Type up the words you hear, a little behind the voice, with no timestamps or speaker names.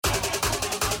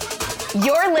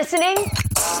You're listening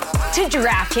to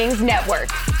DraftKings Network.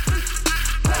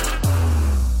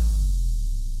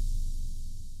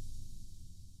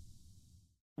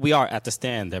 We are at the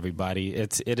stand, everybody.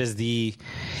 It is the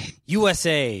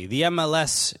USA, the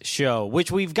MLS show,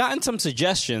 which we've gotten some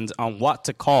suggestions on what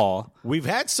to call. We've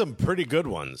had some pretty good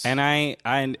ones. And I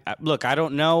look, I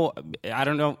don't know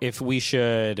if we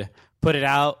should put it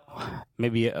out,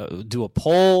 maybe do a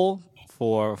poll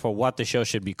for what the show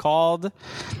should be called.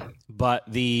 But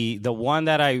the one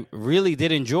that I really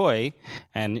did enjoy,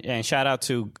 and shout out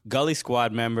to Gully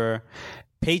Squad member,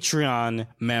 Patreon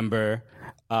member,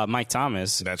 Mike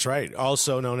Thomas. That's right.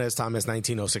 Also known as Thomas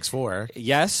 19064.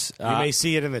 Yes. You may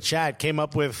see it in the chat. Came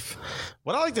up with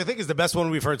what I like to think is the best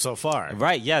one we've heard so far.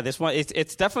 Right. Yeah. This one,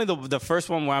 it's definitely the first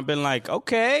one where I've been like,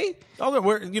 okay.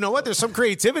 You know what? There's some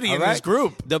creativity in this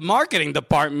group. The marketing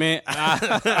department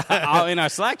out in our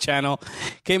Slack channel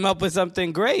came up with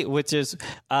something great, which is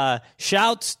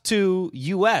shouts to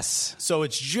US. So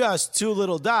it's just two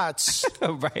little dots.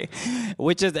 Right.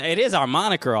 It is our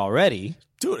moniker already.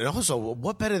 Dude, and also,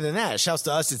 what better than that? Shouts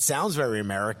to us. It sounds very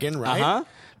American, right? Uh-huh.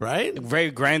 Right?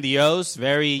 Very grandiose,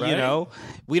 very, right? You know,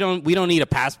 we don't need a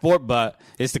passport, but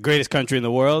it's the greatest country in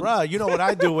the world. Bro, you know what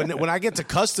I do when I get to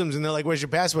customs and they're like, "Where's your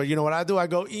passport?" You know what I do? I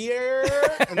go, "Yeah,"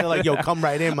 and they're like, "Yo, come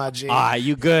right in, my G."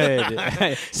 You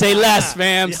good? Say less,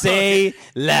 fam. Say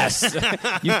less.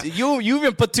 you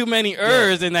even put too many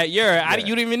ers in that year. You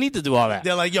don't even need to do all that.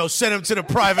 They're like, "Yo, send him to the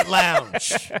private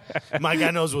lounge." My guy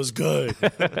knows what's good.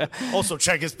 Also,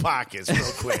 check his pockets real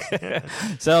quick.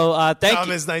 So thank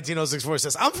Thomas 19064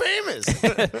 says, "I'm famous."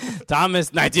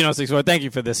 Thomas 19064, thank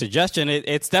you for the suggestion.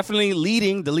 It's definitely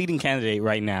the leading candidate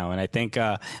right now, and I think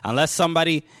unless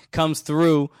somebody comes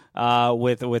through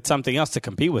with something else to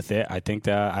compete with it, I think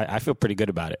I feel pretty good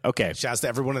about it. Okay. Shouts to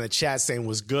everyone in the chat saying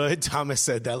was good. Thomas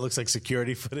said that looks like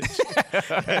security footage.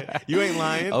 You ain't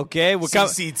lying. Okay, we're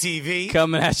CCTV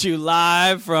coming at you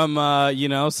live from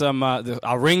some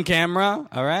a Ring camera.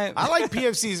 All right. I like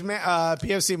PFC's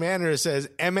PFC Manor says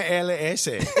MLS.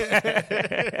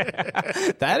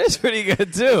 That is pretty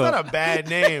good too. It's not a bad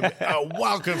name.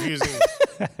 Wow, confusing.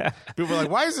 People are like,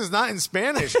 why is this not in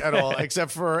Spanish at all,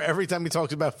 except for every time he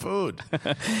talks about food?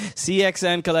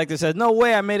 CXN Collector says, no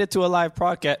way I made it to a live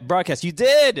broadcast. You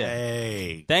did.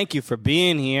 Hey. Thanks for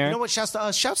being here. You know what? Shouts to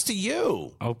us. Shouts to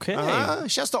you. Okay.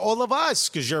 Shouts to all of us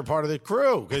because you're a part of the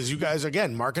crew. Because you guys,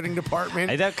 again, marketing department,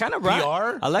 hey, that kind of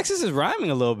PR. Alexis is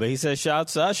rhyming a little bit. He says,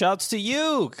 shouts to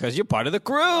you because you're part of the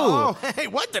crew. Oh, hey,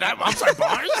 what did I'm sorry,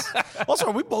 Bars? Also,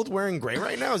 are we both wearing gray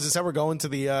right now? Is this how we're going to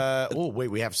the... oh, wait,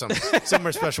 we have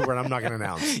somewhere special word I'm not going to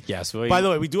announce. Yes. By the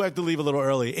way, we do have to leave a little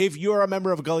early. If you're a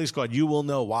member of Gully Squad, you will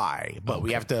know why. But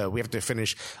okay. we have to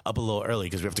finish up a little early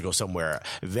because we have to go somewhere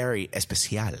very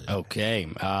especial. Okay.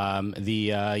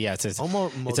 It says...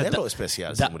 Modelo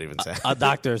especial, some would even say. A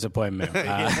doctor's appointment.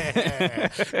 They're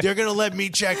going to let me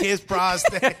check his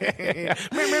prostate.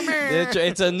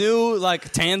 It's a new,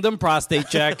 tandem prostate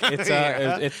check.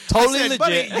 It's totally legit.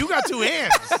 Buddy, you got two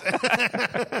hands.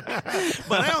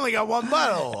 But I only got one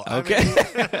bottle. Okay.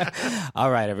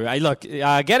 All right, everybody. Look,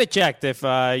 get it checked if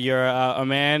you're a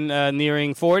man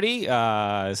nearing 40.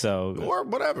 Or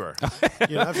whatever.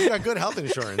 If you got good health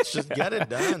insurance, just get it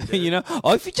done, dude.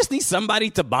 Or if you just need somebody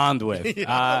to bond with,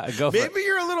 go for it. Maybe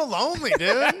you're a little lonely,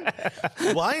 dude.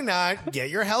 Why not get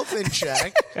your health in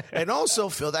check and also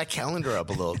fill that calendar up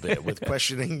a little bit with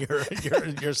questioning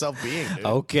your self-being, dude.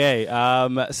 Okay.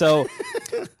 So,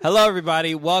 hello,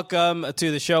 everybody. Welcome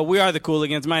to the show. We are the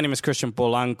Cooligans. My name is Christian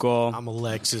Polanco. I'm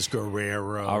Alexis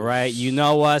Guerrero. All right. You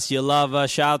know us. You love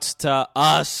us. Shouts to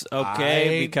us,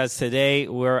 okay? Because today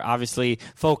we're obviously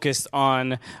focused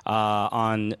on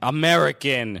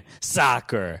American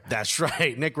soccer. That's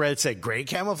right. Nick Red said, great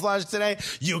camouflage today.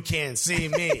 You can't see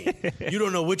me. You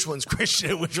don't know which one's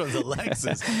Christian and which one's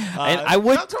Alexis. And I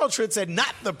would... Dr. Altrit said,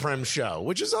 not the Prem Show,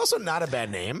 which is also not a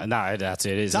bad name. No, that's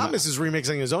it. Thomas is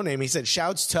remixing his own name. He said,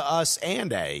 shouts to us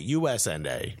and a, US and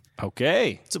a.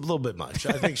 Okay. It's a little bit much.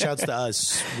 I think shouts to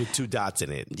us with two dots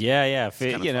in it. Yeah.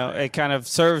 It kind of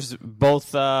serves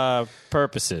both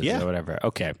purposes or whatever.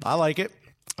 Okay. I like it.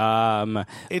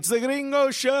 It's the Gringo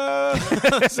Show.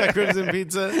 Is that Crimson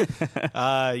Pizza?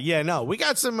 We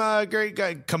got some great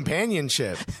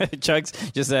companionship.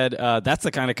 Chugs just said that's the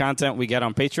kind of content we get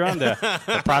on Patreon. The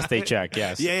prostate check,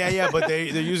 yes. Yeah. But they're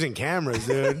using cameras,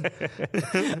 dude.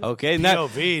 Okay.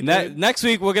 POV, next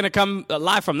week we're gonna come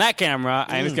live from that camera,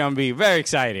 and it's gonna be very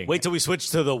exciting. Wait till we switch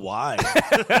to the wide. Hit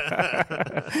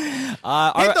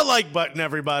the like button,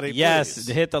 everybody. Yes, please.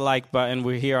 hit the like button.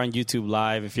 We're here on YouTube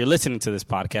Live. If you're listening to this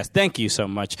podcast, podcast. Thank you so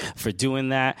much for doing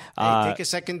that. Hey, take a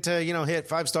second to hit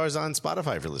 5 stars on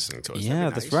Spotify if you're listening to us. Yeah,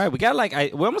 that's right. We got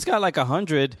we almost got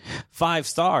 100 5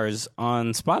 stars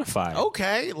on Spotify.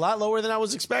 Okay, a lot lower than I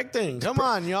was expecting. Come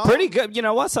on, y'all. Pretty good. You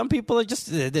know what? Some people are just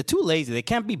they're too lazy. They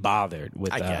can't be bothered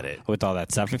with. I get it. With all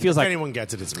that stuff. It feels If like anyone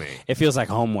gets it, it's me. it feels like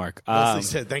homework. Leslie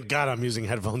said, "Thank God I'm using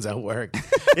headphones at work."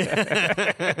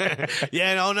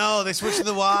 Yeah, no, they switched to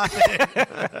the Y.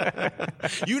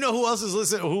 You know who else is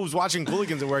listening? Who's watching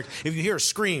Cooligans at work? If you hear a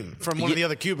scream from one of the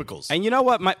other cubicles. And you know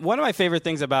what? One of my favorite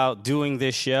things about doing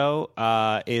this show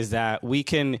is that we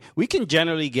can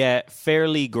generally get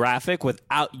fairly graphic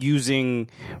without using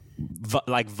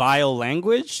vile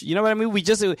languge. You know what I mean? We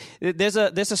just there's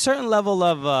a certain level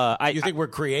of you think we're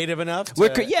creative enough?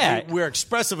 We're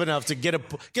expressive enough to get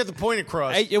the point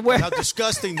across. How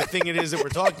disgusting the thing it is that we're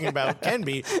talking about can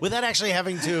be, without actually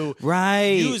having to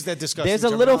use that disgusting. There's a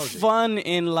little fun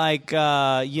in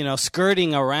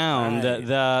skirting around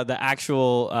the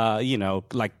actual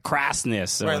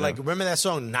crassness. Right, like remember that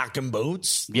song "Knockin'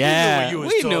 Boots"? Yeah,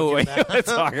 we knew what you were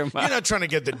talking about. You're not trying to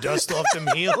get the dust off them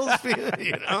heels,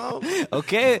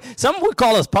 Okay, some would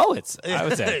call us poets, I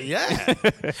would say. Yeah.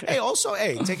 Hey,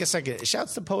 take a second.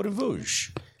 Shouts to Poet and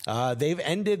Voosh. They've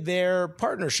ended their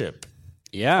partnership.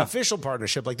 Yeah. Official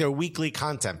partnership, like their weekly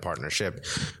content partnership,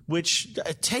 which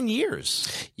 10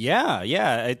 years. Yeah.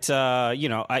 It's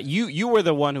you were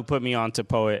the one who put me on to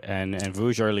Poet and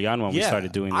Voosh early on when we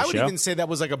started doing the show. I would even say that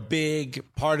was like a big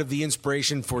part of the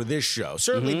inspiration for this show.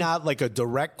 Certainly not like a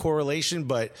direct correlation,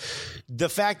 but the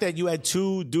fact that you had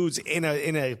two dudes in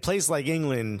a place like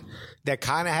England that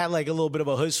kind of had like a little bit of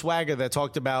a hood swagger that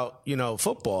talked about,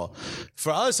 football.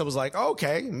 For us, I was like,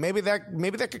 okay, maybe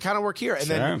that could kind of work here. And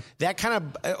then that kind of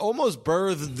almost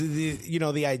birthed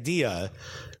the idea.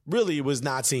 Really was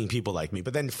not seeing people like me,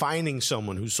 but then finding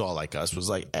someone who saw like us was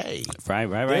like, hey,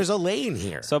 right. There's a lane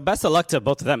here. So best of luck to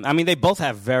both of them. I mean, they both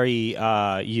have very,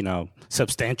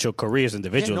 substantial careers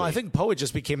individually. I think Poet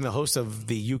just became the host of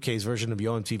the UK's version of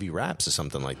Yo MTV Raps or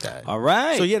something like that. All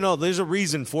right. So there's a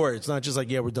reason for it. It's not just like,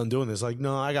 we're done doing this. Like,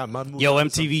 no, I got my Yo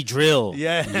MTV Drill.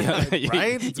 Yeah,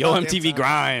 right. Yo MTV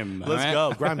Grime. Let's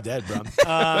go. Grime dead,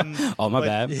 bro. My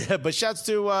bad. Yeah, but shouts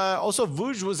to also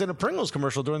Voosh was in a Pringles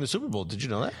commercial during the Super Bowl. Did you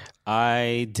know that?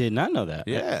 I did not know that.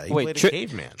 Yeah, he played a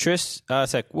caveman. Trish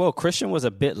said, "Whoa, Christian was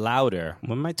a bit louder.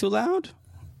 Am I too loud?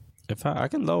 If I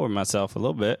can lower myself a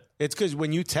little bit." It's because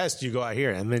when you test, you go out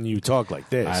here and then you talk like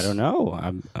this. I don't know.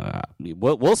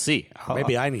 We'll see.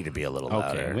 Maybe I need to be a little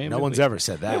louder. Okay, no one's ever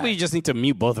said that. Maybe we just need to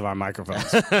mute both of our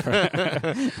microphones.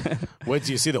 Wait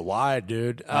till you see the wide,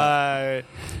 dude.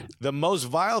 The most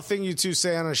vile thing you two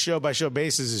say on a show-by-show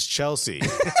basis is Chelsea.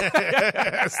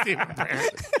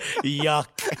 Yuck.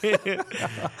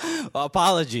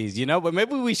 Apologies, but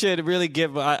maybe we should really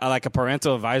give a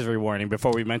parental advisory warning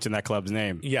before we mention that club's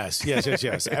name. Yes.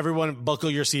 Everyone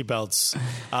buckle your seatbelts.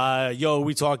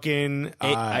 We talking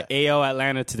AO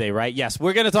Atlanta today, right? Yes,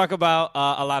 we're going to talk about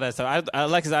a lot of stuff.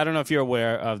 Alexis, I don't know if you're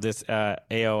aware of this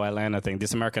AO Atlanta thing,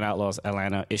 this American Outlaws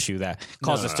Atlanta issue that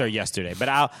caused a stir yesterday. But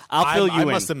I'll fill you in.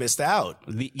 I must have missed out.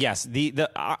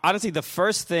 Honestly, the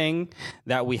first thing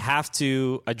that we have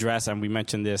to address, and we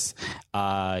mentioned this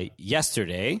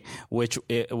yesterday, which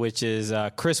is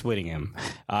Chris Whittingham.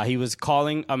 He was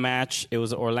calling a match. It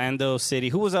was Orlando City.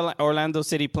 Who was Orlando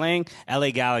City playing? LA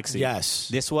Galaxy. Yes.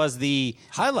 This was the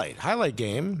highlight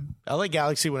game. LA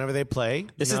Galaxy, whenever they play.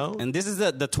 This is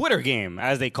the Twitter game,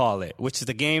 as they call it, which is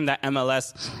the game that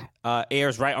MLS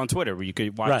airs right on Twitter, where you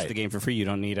could watch the game for free. You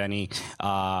don't need any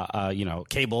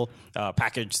cable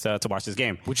package to watch this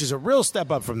game, which is a real step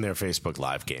up from their Facebook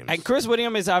Live games. And Chris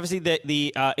Whittingham is obviously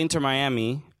the Inter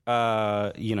Miami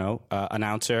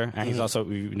announcer, and he's also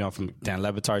from Dan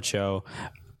Le Batard show.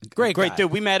 Great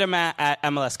dude. We met him at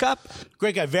MLS Cup.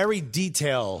 Great guy. Very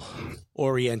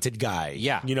detail-oriented guy.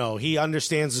 Yeah. He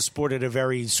understands the sport at a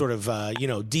very sort of,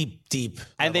 deep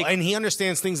level. And he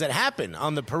understands things that happen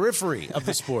on the periphery of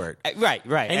the sport. Right.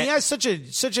 And he has such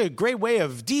a great way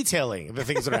of detailing the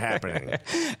things that are happening.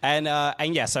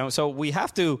 And yes, so we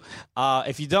have to,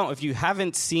 if you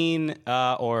haven't seen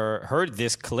or heard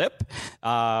this clip,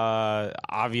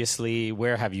 obviously,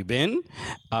 where have you been?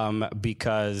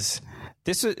 Because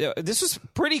this was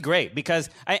pretty great, because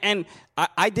I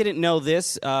didn't know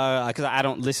this because I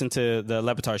don't listen to the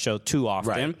Le Batard show too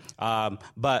often. Right.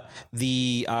 But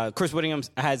the Chris Whittingham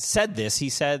has said this. He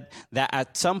said that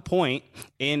at some point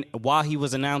while he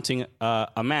was announcing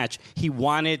a match, he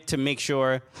wanted to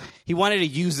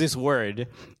use this word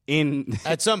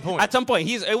At some point. At some point,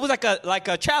 it was like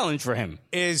a challenge for him.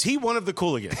 Is he one of the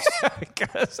Cooligans?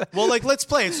 Well, let's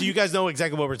play it so you guys know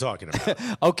exactly what we're talking about.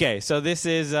 Okay, so this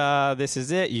is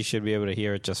it. You should be able to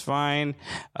hear it just fine.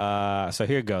 So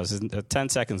here it goes. It's 10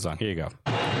 seconds long. Here you go.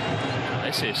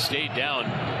 I say stay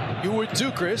down. You would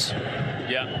too, Chris.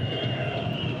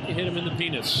 Yeah. You hit him in the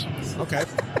penis. Okay.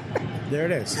 There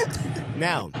it is.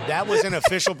 Now, that was an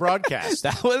official broadcast.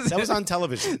 That was on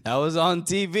television. That was on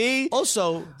TV.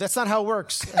 Also, that's not how it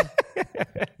works.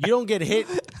 You don't get hit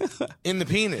in the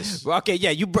penis. Okay, yeah,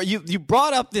 you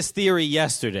brought up this theory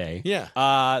yesterday. Yeah.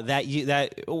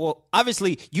 Well,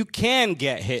 obviously you can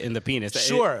get hit in the penis.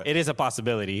 Sure. It is a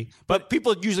possibility, but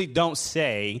people usually don't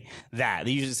say that.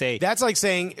 They usually say that's like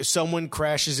saying someone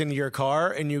crashes into your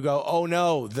car and you go, "Oh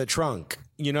no, the trunk."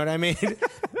 You know what I mean?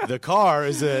 The car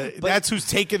is that's who's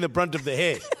taking the brunt of the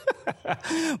hit.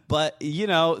 But we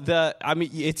know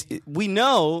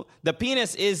the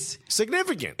penis is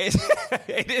significant.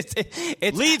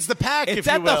 It leads the pack. It's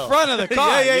at the front of the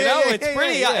car. It's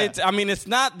pretty. Yeah. It's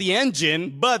not the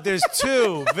engine, but there's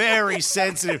two very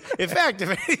sensitive. In fact, if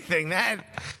anything, that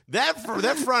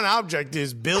front object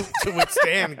is built to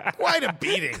withstand quite a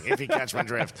beating. If you catch my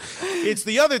drift, it's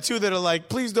the other two that are like,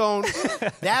 please don't.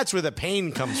 That's where the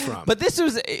pain comes from. But this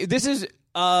is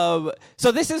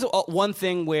one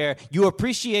thing where you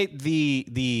appreciate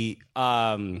the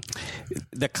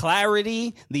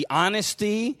clarity, the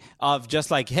honesty of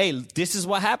just like, hey, this is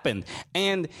what happened.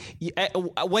 And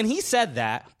when he said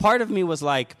that, part of me was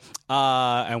like,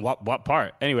 and what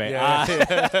part? Anyway, part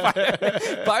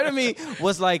of me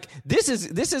was like, this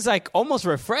is like almost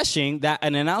refreshing that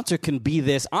an announcer can be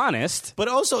this honest. But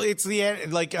also, it's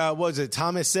what was it?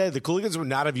 Thomas said the Cooligans would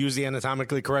not have used the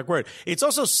anatomically correct word. It's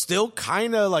also still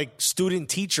kind of like student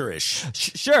teacher-ish.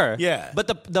 Sure. Yeah. But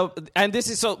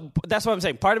that's what I'm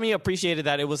saying. Part of me appreciated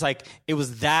that it was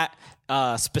that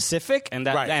specific and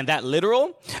that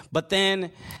literal. But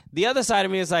then the other side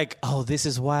of me is like, oh, this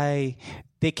is why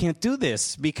they can't do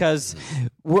this, because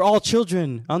we're all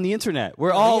children on the internet.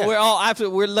 We're just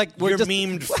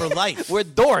memed for life. We're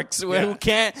dorks who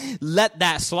can't let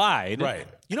that slide. Right.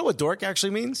 You know what dork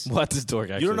actually means? What does dork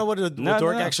actually? You don't know what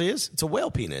dork actually is? It's a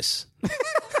whale penis.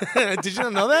 Did you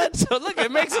not know that? So look,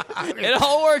 it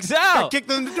all works out. I kicked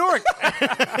them in the dork.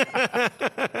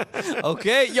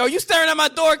 Okay, yo, you staring at my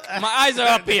dork? My eyes are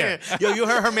up here. Yo, you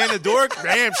heard her man a dork?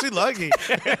 Damn, she lucky.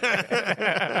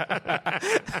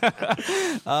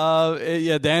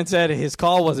 Dan said his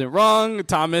call wasn't wrong.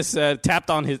 Thomas tapped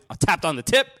on the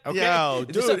tip. Okay, yo,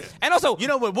 dude. And also, you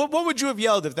know what would you have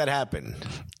yelled if that happened?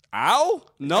 Ow?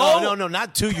 No,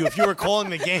 not to you. If you were calling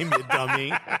the game, you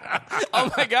dummy. Oh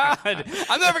my God,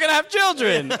 I'm never gonna have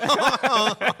children.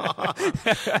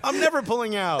 I'm never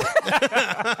pulling out.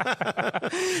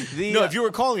 If you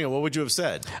were calling it, what would you have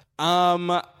said?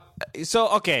 So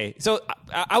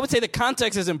I would say the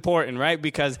context is important, right?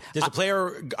 Because there's a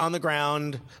player on the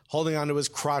ground holding onto his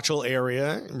crotchal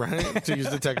area, right? To use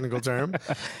the technical term.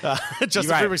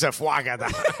 Justin Freeman said,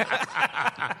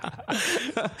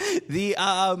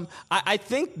 I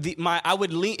think I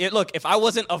would lean. Look, if I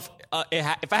wasn't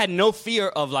if I had no fear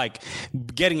of like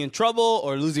getting in trouble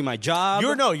or losing my job,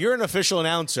 you're an official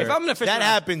announcer. If I'm an official that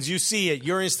happens, you see it.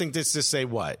 Your instinct is to say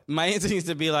what? My instinct is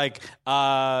to be like,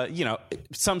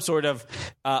 some sort of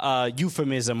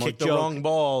euphemism kick or joke. The wrong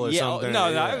ball or something.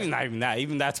 No, not even that.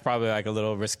 Even that's probably like a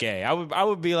little risque. I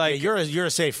would be like, you're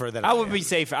safer than I would be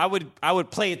safer. I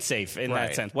would play it safe in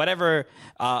that sense. Whatever,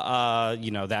 I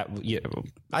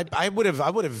would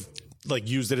have like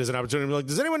used it as an opportunity to be like,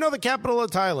 does anyone know the capital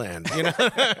of Thailand? You know,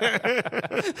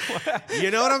 you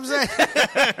know what I'm saying?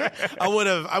 I would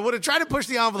have tried to push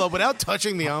the envelope without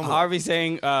touching the envelope. Harvey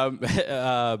saying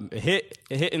hit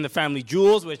in the family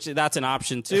jewels, which that's an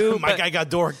option too. My guy got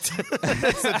dorked.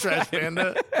 That's the trash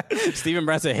panda. Stephen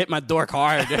Brand said, hit my dork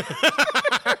hard.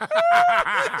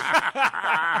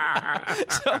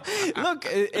 So, look,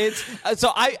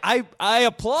 I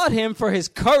applaud him for his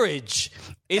courage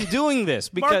in doing this.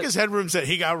 Because Marcus Headroom said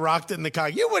he got rocked in the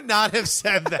cock. You would not have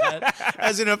said that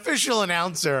as an official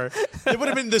announcer. It would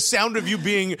have been the sound of you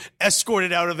being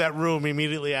escorted out of that room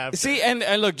immediately after. See, and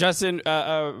look, Justin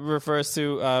refers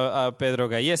to Pedro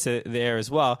Gallese there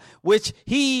as well, which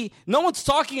no one's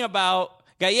talking about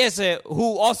Gallese,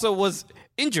 who also was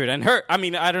injured and hurt. I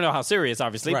mean, I don't know how serious,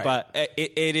 obviously, but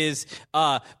it is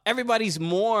everybody's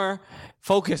more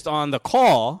focused on the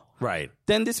call Right.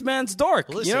 then this man's dork.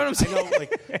 Listen, you know what I'm saying? I know,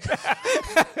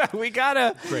 like, We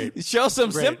gotta show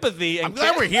some sympathy. And I'm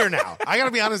glad we're here now. I got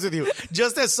to be honest with you.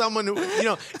 Just as someone who,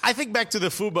 I think back to the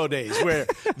Fubo days where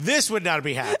this would not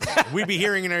be happening. We'd be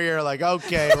hearing in our ear like,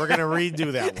 okay, we're going to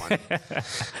redo that one.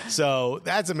 So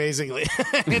that's amazingly.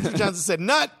 Andrew Johnson said,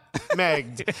 nut.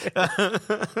 Megged.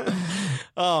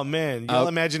 Oh man, you'll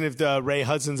imagine if Ray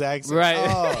Hudson's accent, Right.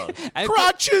 Oh, And-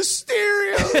 crotches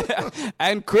stereo.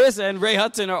 And Chris and Ray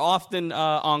Hudson are often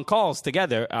on calls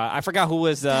together. I forgot who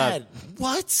was Dad,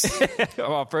 what?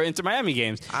 for Inter Miami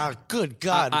games. Good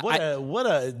God, what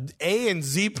a A and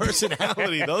Z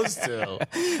personality those two.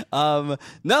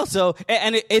 No, so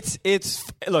and it's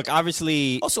look,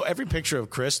 obviously. Also, every picture of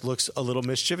Chris looks a little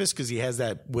mischievous because he has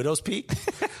that widow's peak.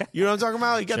 You know what I'm talking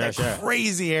about? He got that Sure.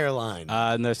 crazy hairline.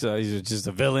 No, so he's just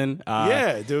a villain.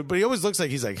 Yeah, dude, but he always looks like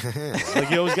he's like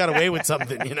he always got away with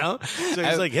something, you know? So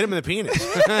he's like, hit him in the penis.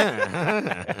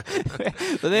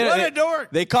 What a dork.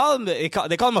 They call him they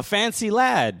call him a fancy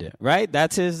lad, right?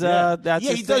 That's his. That's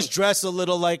his he does thing. dress a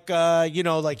little like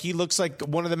like he looks like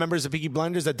one of the members of Peaky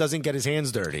Blinders that doesn't get his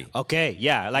hands dirty. Okay,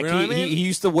 yeah, like You know what I mean? he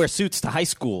used to wear suits to high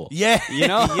school. Yeah, you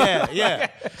know. yeah,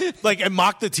 like and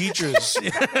mock the teachers.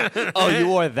 Oh, you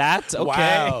wore that? Okay.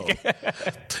 Wow.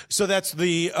 So that's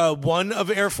the one of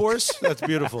Air Force. That's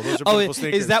beautiful. Those are beautiful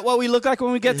sneakers. Is that what we look like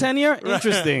when we get tenure?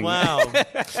 Interesting.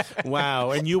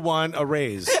 Wow. And you want a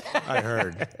raise, I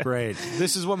heard. Great.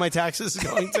 This is what my taxes is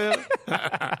going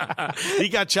to? He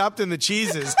got chopped in the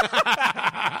cheeses.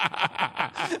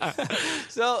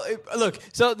 So look,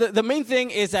 so the main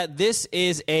thing is that this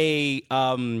is a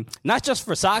not just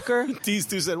for soccer. These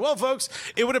two said, well, folks,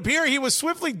 it would appear he was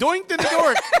swiftly doinked in the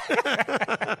dork.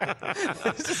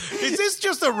 Is this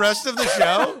just the rest of the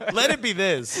show? Let it be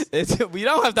this. We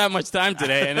don't have that much time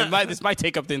today, and this might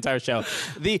take up the entire show.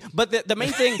 But the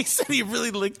main thing. He said he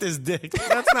really licked his dick.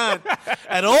 That's not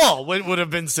at all what would have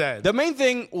been said. The main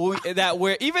thing that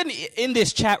we're even in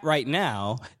this chat right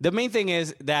now, the main thing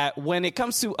is that when it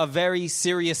comes to a very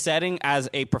serious setting as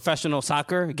a professional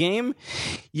soccer game,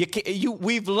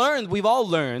 we've all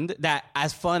learned that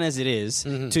as fun as it is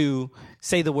to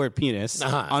say the word penis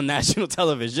on national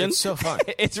television, it's so fun.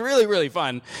 It's really, really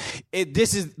fun.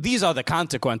 These are the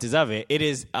consequences of it. It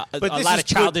is a lot of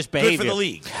childish behavior. Good for the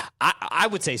league. I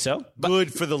would say so. But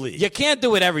Good for the league. you can't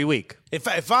do it every week.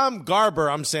 If I'm Garber,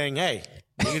 I'm saying, hey,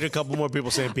 we need a couple more people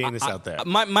saying penis out there.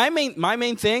 My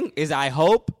main thing is I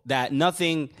hope that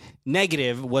nothing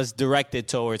negative was directed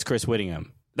towards Chris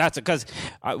Whittingham. That's because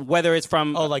whether it's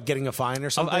from like getting a fine or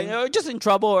something. Just in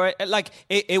trouble or like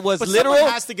it was But literal.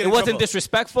 someone has to get it in wasn't trouble.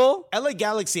 disrespectful. LA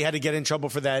Galaxy had to get in trouble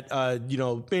for that,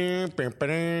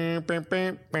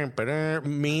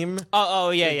 meme. Oh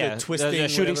yeah. The twisting, the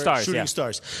shooting whatever. stars. Shooting yeah.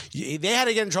 stars. They had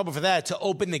to get in trouble for that to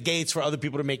open the gates for other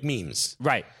people to make memes.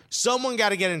 Right. Someone got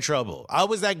to get in trouble. I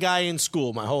was that guy in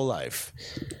school my whole life.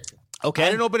 Okay.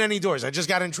 I didn't open any doors. I just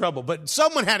got in trouble. But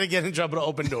someone had to get in trouble to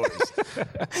open doors.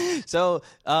 So,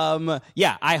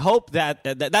 I hope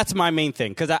that's my main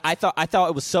thing because I thought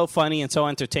it was so funny and so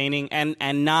entertaining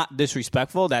and not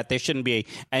disrespectful that there shouldn't be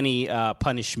any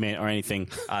punishment or anything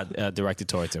directed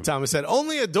towards him. Thomas said,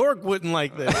 only a dork wouldn't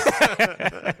like this.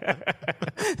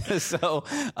 So,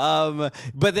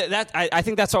 but I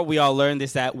think that's what we all learned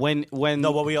is that when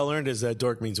No, what we all learned is that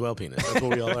dork means whale penis. That's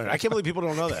what we all learned. I can't believe people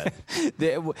don't know that.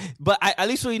 But at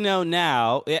least we know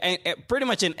now, and pretty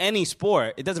much in any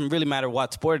sport, it doesn't really matter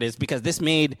what sport it is because this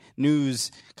made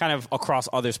news kind of across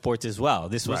other sports as well.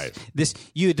 This was Right.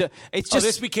 It's just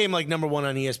This became like number one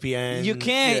on ESPN. you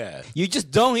can't Yeah. you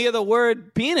just don't hear the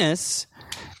word penis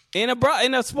in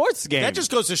a sports game. That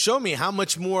just goes to show me how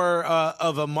much more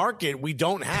of a market we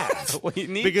don't have. We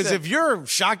need because to- if you're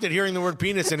shocked at hearing the word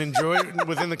penis and enjoy it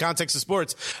within the context of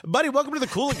sports, buddy, welcome to the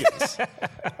Cooligans.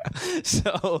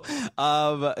 So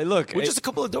look, We're just a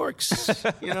couple of dorks.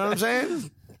 You know what I'm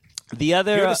saying? the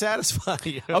other Here to satisfy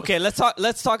you. okay, let's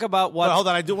talk about what Well, hold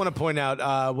on, I do want to point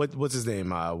out what's his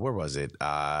name? Where was it?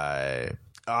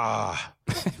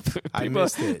 I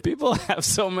missed it. People have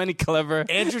so many clever.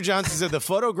 Andrew Johnson said the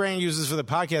photo Grant uses for the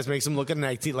podcast makes him look like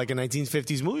a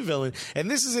 1950s movie villain.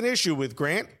 And this is an issue with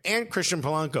Grant and Christian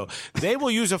Polanco. They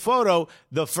will use a photo,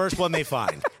 the first one they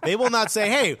find. They will not say,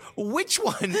 hey, which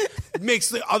one makes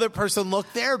the other person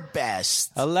look their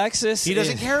best? Alexis, He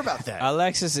doesn't care about that.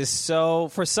 Alexis is so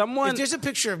for someone. If there's a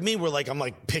picture of me where I'm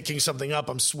like picking something up,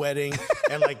 I'm sweating,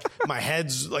 and like my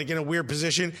head's like in a weird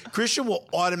position, Christian will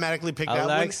automatically pick that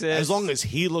one Alexis. as long is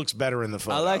he looks better in the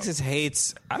photo. Alexis just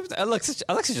hates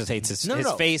his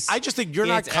face. I just think you're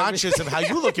He not hates conscious of how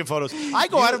you look in photos. I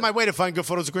go out of my way to find good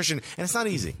photos of Christian, and it's not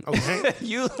easy. Okay.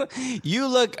 You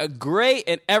look great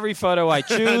in every photo I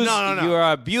choose. No. You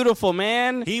are a beautiful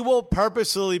man. He will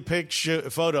purposely pick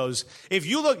photos.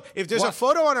 If there's a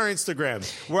photo on our Instagram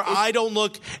where I don't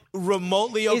look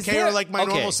remotely okay or like my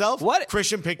normal self,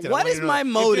 Christian picked it. What is my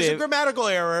motive? If there's a grammatical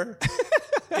error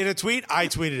in a tweet, I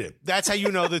tweeted it. That's how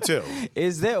you know the two.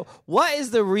 What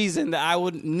is the reason that I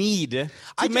would need to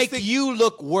make you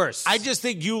look worse? I just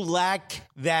think you lack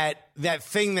that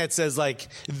thing that says like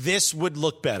this would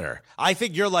look better. I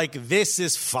think you're like this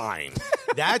is fine.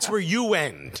 That's where you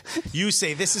end. You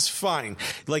say this is fine.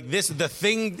 Like this, the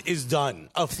thing is done.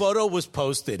 A photo was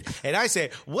posted, and I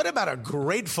say, what about a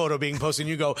great photo being posted? And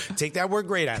you go, take that word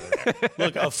 "great" out of there.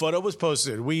 Look, a photo was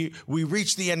posted. We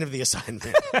reached the end of the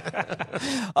assignment.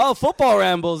 Oh, football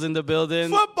rambles in the building.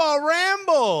 Football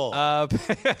ramble.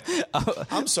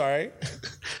 I'm sorry.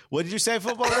 What did you say?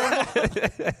 Football ramble.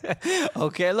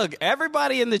 Okay, look,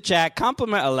 everybody in the chat,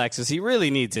 compliment Alexis. He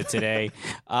really needs it today.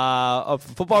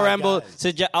 Football ramble.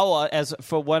 As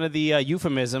for one of the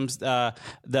euphemisms,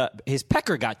 his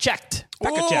pecker got checked.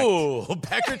 Pecker checked.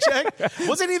 Pecker check?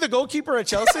 Wasn't he the goalkeeper at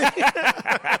Chelsea?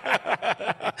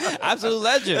 Absolute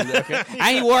legend. Okay.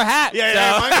 And he wore a hat.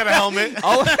 Yeah, I got a helmet.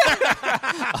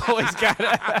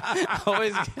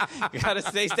 Always gotta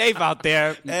stay safe out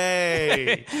there.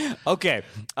 Hey. Okay.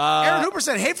 Aaron Hooper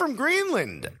said, hey, from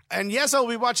Greenland. And yes, I'll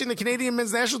be watching the Canadian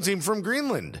men's national team from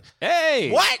Greenland.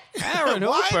 Hey. What? Aaron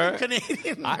Hooper.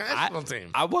 Canadian national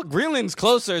team. Well, Greenland's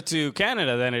closer to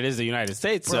Canada than it is the United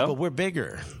States. Bro, but we're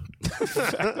bigger.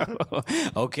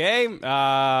 Okay.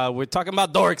 We're talking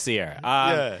about dorks here.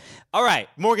 Yeah. All right.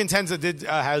 Morgan Tenza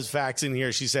has facts in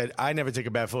here. She said, I never take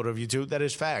a bad photo of you two. That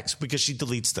is facts because she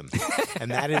deletes them.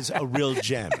 And that is a real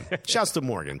gem. Shouts to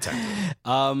Morgan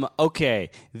Tenza. Okay.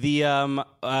 The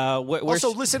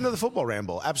also, listen to the Football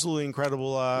Ramble. Absolutely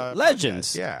incredible.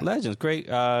 Legends. Podcast. Yeah. Legends. Great.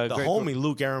 The homie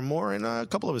Luke Aaron Moore and a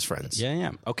couple of his friends.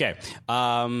 Yeah. Okay.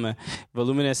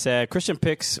 Voluminous said, Christian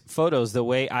picks photos the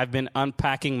way I've been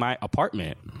unpacking my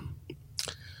apartment.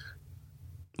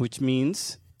 Which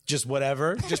means... Just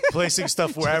whatever. Just placing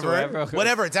stuff wherever. Okay.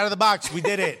 Whatever. It's out of the box. We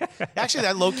did it. Actually,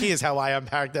 that low-key is how I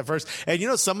unpacked at first. And you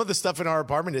know, some of the stuff in our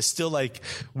apartment is still like,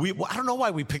 I don't know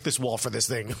why we picked this wall for this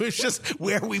thing. It's just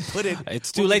where we put it.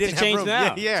 It's too late to change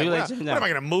now. Yeah. Too late What to change am now. I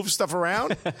going to move stuff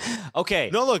around? Okay.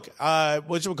 No, look.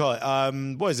 What should we call it?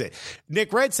 What is it?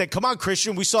 Nick Red said, come on,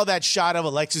 Christian. We saw that shot of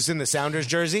Alexis in the Sounders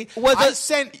jersey. I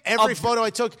sent every photo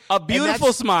I took. A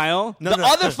beautiful smile. No.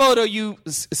 Other photo you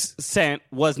sent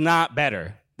was not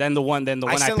better than the one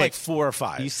I sent picked. like 4 or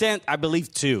 5. You sent, I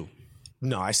believe, 2.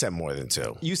 No, I sent more than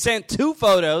 2. You sent 2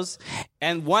 photos,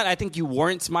 and one I think you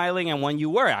weren't smiling, and one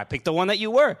you were. I picked the one that you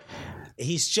were.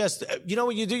 He's just, you know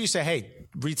what you do? You say, hey,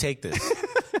 retake this.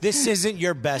 This isn't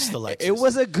your best, Alexis. It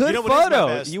was a good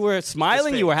photo. You were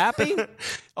smiling. You were happy.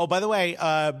 Oh, by the way,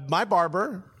 my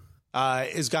barber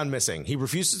is gone missing. He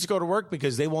refuses to go to work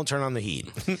because they won't turn on the heat.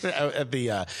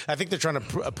 I think they're trying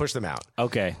to push them out.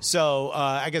 Okay. So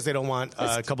I guess they don't want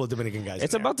a couple of Dominican guys.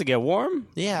 It's about to get warm.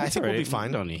 Yeah, I think we'll be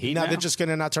fine. Don't need heat now now. they're just going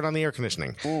to not turn on the air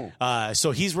conditioning.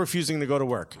 So he's refusing to go to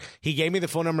work. He gave me the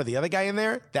phone number of the other guy in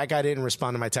there. That guy didn't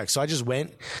respond to my text. So I just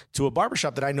went to a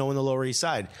barbershop that I know in the Lower East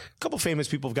Side. A couple famous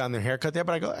people have gotten their hair cut there,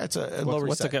 but I go, that's a Lower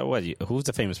East Side. Who's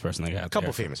the famous person that got A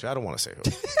couple famous. I don't want to say who.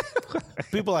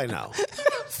 People I know.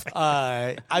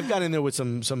 I've got in there with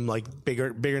some like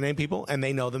bigger name people, and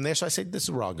they know them there. So I said, "This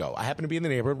is where I'll go." I happen to be in the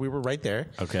neighborhood. We were right there.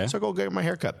 Okay. So I go get my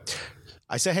haircut.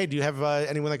 I said, "Hey, do you have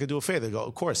anyone that could do a favor?" They go,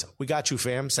 "Of course, we got you,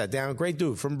 fam." Sat down. Great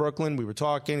dude from Brooklyn. We were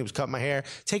talking. He was cutting my hair,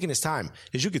 taking his time.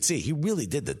 As you could see, he really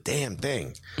did the damn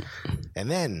thing. And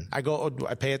then I go,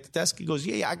 I pay at the desk. He goes,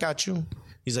 "Yeah, I got you."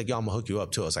 He's like, yo, I'm going to hook you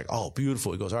up, too. I was like, oh,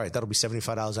 beautiful. He goes, all right, that'll be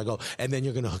 $75. I go, and then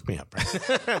you're going to hook me up,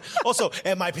 right? Also,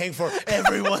 am I paying for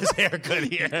everyone's haircut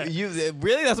here?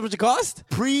 Really? That's what you cost?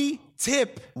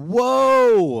 Pre-tip.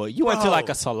 Whoa. You went to like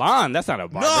a salon. That's not a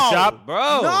barbershop,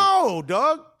 bro. No,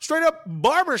 dog. Straight up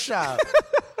barbershop.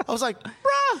 I was like,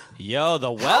 bruh. Yo,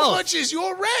 the wealth. How much is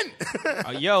your rent?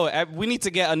 We need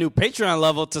to get a new Patreon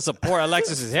level to support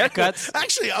Alexis's haircuts.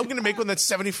 Actually, I'm going to make one that's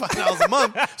 $75 a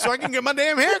month so I can get my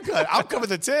damn haircut. I'll cover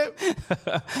the tip.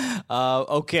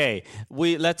 Okay.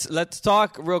 Let's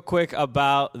talk real quick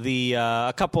about the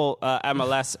a couple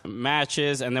MLS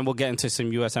matches, and then we'll get into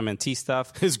some USMNT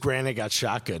stuff. His granite got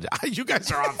shotgunned. You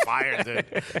guys are on fire, dude.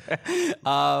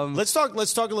 Let's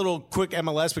talk a little quick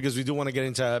MLS because we do want to get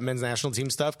into men's national team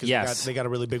stuff because Yes. they got a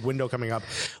really big win window coming up.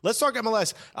 Let's talk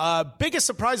MLS. Biggest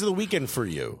surprise of the weekend for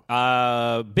you?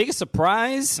 Biggest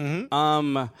surprise?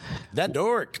 That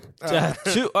dork.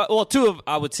 Two of,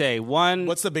 I would say. One.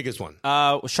 What's the biggest one?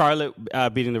 Charlotte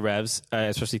beating the Revs,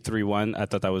 especially 3-1. I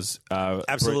thought that was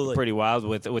Absolutely pretty wild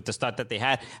with the start that they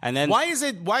had. And then why is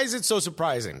it so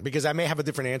surprising? Because I may have a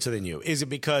different answer than you. Is it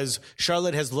because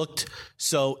Charlotte has looked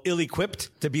so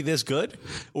ill-equipped to be this good?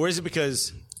 Or is it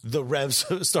because the Revs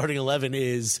starting 11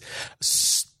 is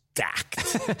stacked?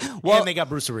 And they got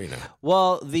Bruce Arena.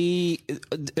 Well, there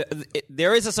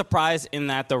is a surprise in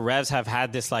that the Revs have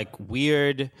had this like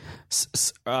weird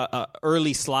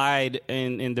early slide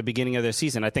in the beginning of their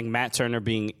season. I think Matt Turner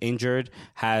being injured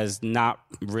has not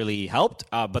really helped.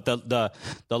 But the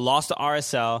loss to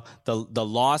RSL, the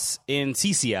loss in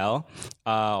CCL,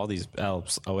 all these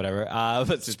L's or whatever.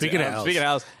 Speaking of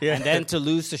L's, yeah. And then to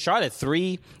lose to Charlotte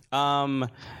 3.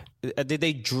 Did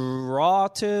they draw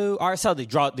to RSL? They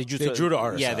drew to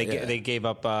RSL. Yeah, they gave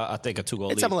up I think a 2-goal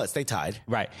lead. It's MLS. They tied.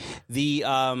 Right.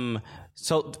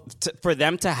 For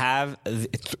them to have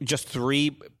just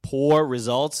 3 poor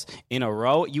results in a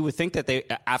row, you would think that they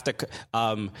after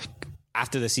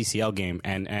the CCL game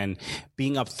and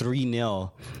being up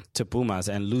 3-0 to Pumas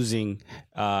and losing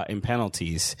in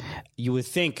penalties, you would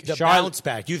think the bounce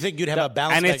back. You think you'd have a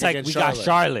bounce back, and it's like we Charlotte. got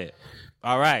Charlotte.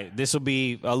 All right, this will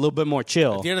be a little bit more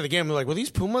chill. At the end of the game, we're like, were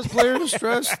these Pumas players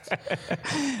stressed?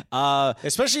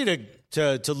 Especially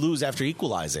to lose after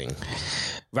equalizing.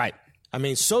 Right. I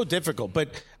mean, so difficult.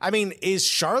 But, I mean, is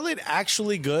Charlotte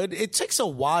actually good? It takes a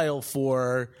while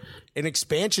for an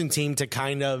expansion team to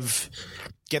kind of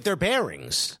get their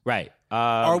bearings. Right.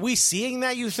 Are we seeing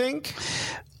that, you think?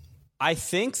 I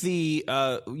think we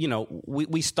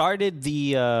started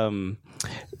the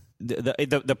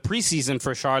preseason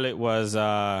for Charlotte was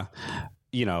the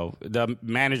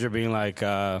manager being like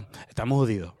estamos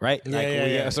jodidos, right?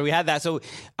 Yeah. So we had that. So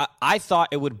I thought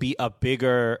it would be a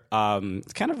bigger kind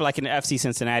of like an FC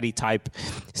Cincinnati type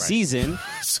season.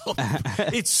 So,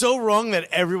 it's so wrong that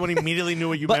everyone immediately knew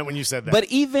what you meant when you said that. But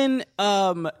even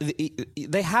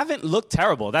they haven't looked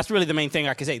terrible. That's really the main thing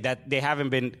I can say. That they haven't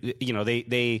been,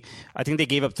 they I think they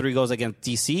gave up 3 goals against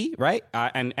DC, right?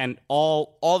 And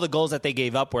all the goals that they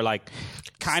gave up were like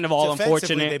kind of all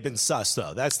unfortunate. They've been sus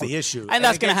though. That's the issue. And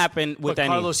that's going to happen with any.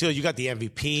 Carlos Hill, you got the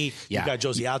MVP. You got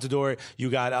Josie Altidore. You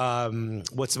got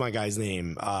what's my guy's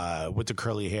name with the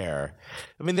curly hair.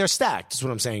 I mean, they're stacked. That's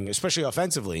what I'm saying, especially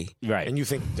offensively. Right. And you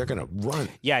think they're going to run.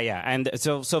 Yeah. And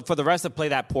so for the rest to play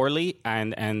that poorly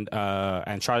and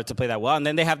Charlotte to play that well, and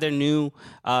then they have their new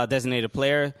designated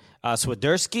player.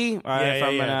 Swiderski,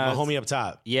 the homie up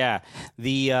top. Yeah,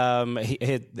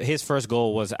 his first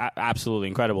goal was absolutely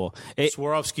incredible.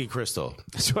 Swarovski Crystal.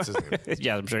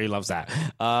 Yeah, I'm sure he loves that.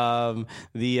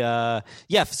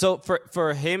 So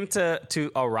for him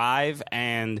to arrive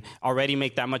and already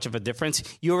make that much of a difference,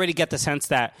 you already get the sense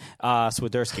that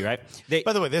Swiderski, right?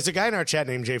 By the way, there's a guy in our chat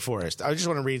named Jay Forrest. I just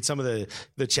want to read some of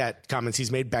the chat comments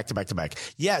he's made back to back to back.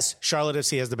 Yes, Charlotte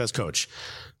FC has the best coach.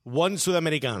 Won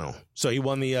Sudamericano. So he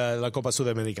won the La Copa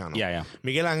Sudamericano. Yeah.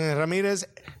 Miguel Ángel Ramírez,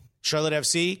 Charlotte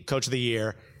FC, Coach of the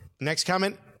Year. Next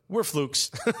comment, we're flukes.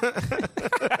 that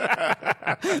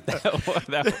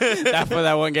for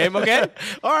that one game, okay?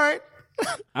 All right.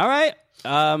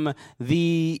 So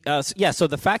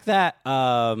the fact that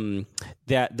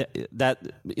that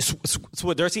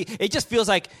Swiderski, it just feels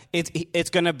like it's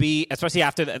going to be, especially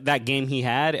after that game he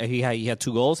had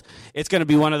 2 goals. It's going to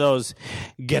be one of those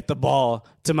get the ball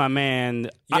to my man.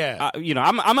 Yeah,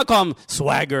 I'm gonna call him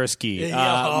Swaggerski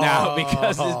now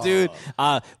because this dude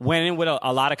went in with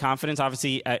a lot of confidence.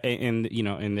 Obviously,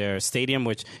 in their stadium,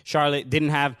 which Charlotte didn't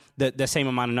have the same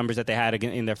amount of numbers that they had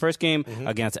in their first game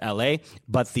against LA,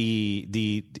 but the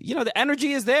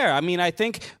energy is there. I mean, I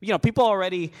think people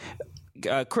already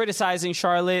criticizing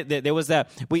Charlotte. There was that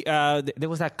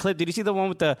clip. Did you see the one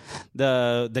with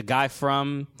the guy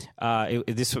from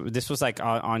this was like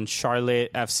on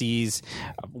Charlotte FC's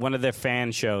one of their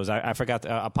fan shows. I forgot.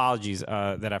 Apologies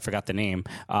that I forgot the name.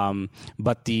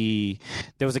 But there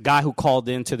was a guy who called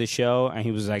into the show and he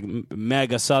was like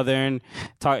mega Southern.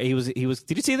 He was.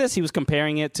 Did you see this? He was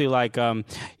comparing it to like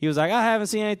he was like, I haven't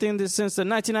seen anything since the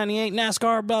 1998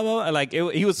 NASCAR. Blah blah. Like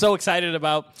he was so excited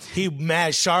about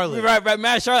mad Charlotte. Right,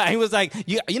 Matt Charlotte. He was like,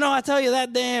 you know, I tell you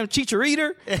that damn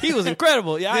Chicharito, he was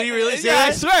incredible. Yeah, Did he really say that? I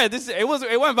that? swear,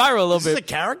 it went viral a little bit. This is a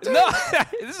character? No,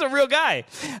 this is a real guy.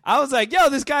 I was like, yo,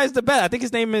 this guy's the best. I think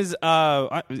his name is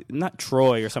not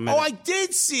Troy or something. Oh, I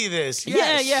did see this.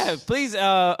 Yes. Yeah. Please,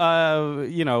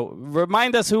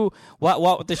 remind us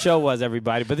what the show was,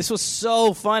 everybody. But this was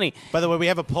so funny. By the way, we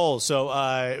have a poll. So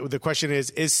the question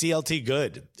is CLT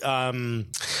good?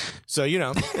 So,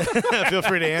 feel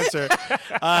free to answer.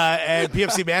 And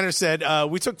PFC Banner said,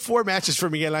 we took 4 matches for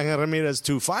Miguel Angel Ramirez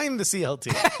to find the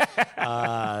CLT.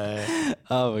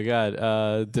 Oh, my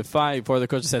God. Define, for the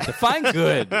coach said, define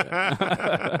good.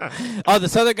 Oh,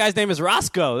 this other guy's name is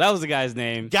Roscoe. That was the guy's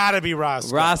name. Gotta be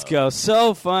Roscoe. Roscoe.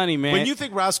 So funny, man. When you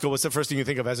think Roscoe, what's the first thing you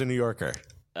think of as a New Yorker?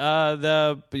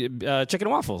 The chicken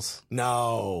and waffles.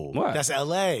 No. What? That's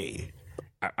L.A.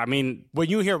 I mean, When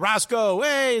you hear Roscoe,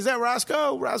 hey, is that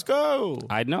Roscoe? Roscoe.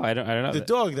 I know. I don't know. The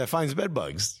dog that finds bed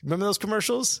bugs. Remember those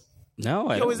commercials? No,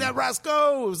 I Yo, don't. is that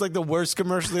Roscoe? It was like the worst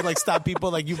commercial. They stop people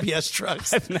like UPS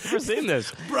trucks. I've never seen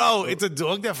this. Bro, it's a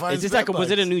dog that finds Is this bed was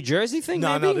it a bugs. New Jersey thing?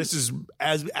 No, maybe? this is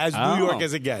as Oh. New York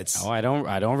as it gets. Oh, I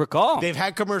don't recall. They've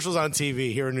had commercials on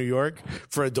TV here in New York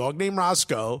for a dog named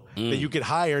Roscoe that you could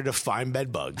hire to find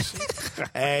bed bugs.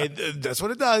 And that's what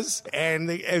it does.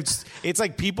 And it's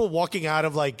like people walking out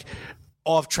of like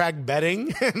off-track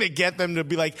betting and they get them to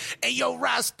be like, hey, yo,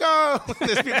 Roscoe.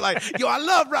 There's people like, yo, I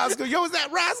love Roscoe. Yo, is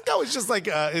that Roscoe? It's just like,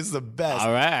 it's the best.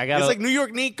 All right, It's like New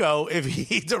York Nico if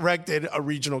he directed a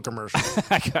regional commercial.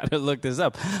 I gotta look this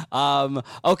up.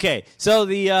 Okay, so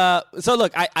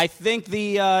look, I think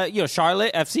the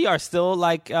Charlotte FC are still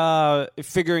like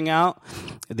figuring out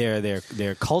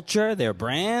their culture, their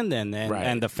brand, and Right.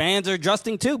 and the fans are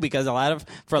adjusting too because a lot of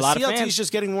CLT's fans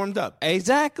just getting warmed up.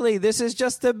 exactly. This is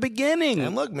just the beginning.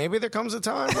 And look, maybe there comes a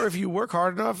time where if you work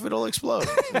hard enough, it'll explode.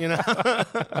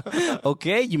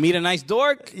 Okay, you meet a nice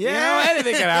dork. Yeah.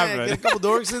 Anything can happen. Get a couple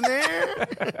dorks in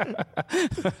there.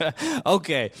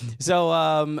 Okay, so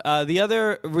the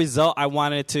other result I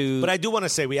wanted to, But I do want to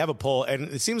say we have a poll, and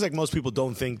it seems like most people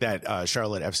don't think that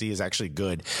Charlotte FC is actually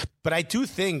good. But I do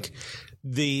think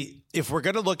if we're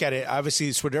going to look at it, obviously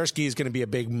Swiderski is going to be a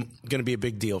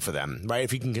big deal for them, right?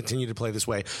 If he can continue to play this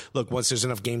way. Look, once there's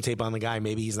enough game tape on the guy,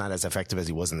 maybe he's not as effective as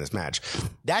he was in this match.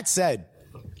 That said,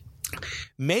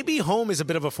 maybe home is a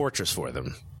bit of a fortress for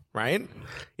them. Right?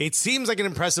 It seems like an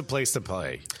impressive place to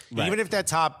play. Right. Even if that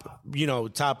top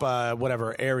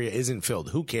whatever area isn't filled,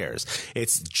 who cares?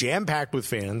 It's jam-packed with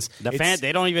fans.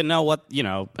 they don't even know what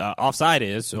offside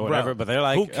is or whatever, but they're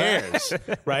like, who cares?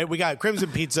 Right? We got Crimson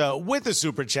Pizza with a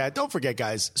super chat. Don't forget,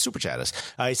 guys, super chat us.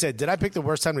 He said, did I pick the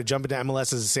worst time to jump into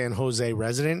MLS as a San Jose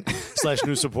resident /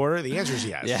 new supporter? The answer is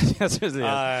yes. yes.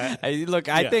 Look,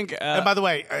 I think. And by the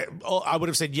way, I would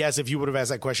have said yes if you would have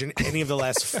asked that question any of the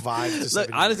last 5 to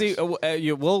 7 Look, honestly,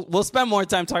 we'll spend more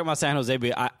time talking about San Jose,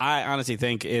 but I honestly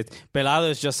think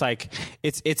Pelado is just like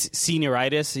it's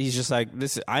senioritis. He's just like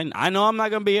this. I know I'm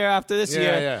not gonna be here after this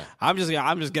year. Yeah. I'm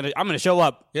gonna show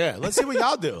up. Yeah, let's see what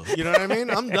y'all do. You know what I mean?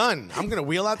 I'm done. I'm going to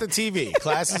wheel out the TV.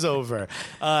 Class is over.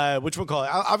 Which we'll call it.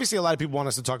 Obviously, a lot of people want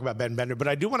us to talk about Ben Bender, but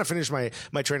I do want to finish my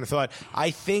train of thought.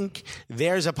 I think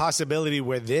there's a possibility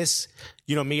where this,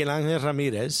 Miguel Angel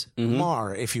Ramirez,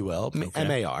 Mar, if you will,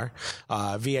 M-A-R,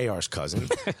 VAR's cousin,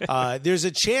 there's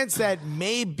a chance that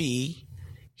maybe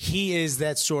he is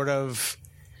that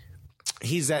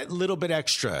he's that little bit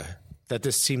extra that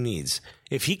this team needs.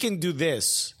 If he can do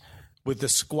this with the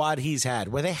squad he's had,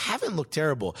 where they haven't looked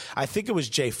terrible. I think it was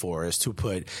Jay Forrest who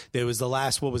there was the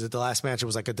last match? It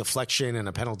was like a deflection and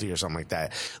a penalty or something like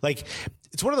that. Like,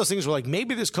 it's one of those things where, like,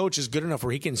 maybe this coach is good enough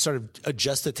where he can sort of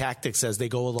adjust the tactics as they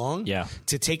go along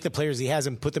to take the players he has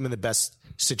and put them in the best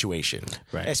situation.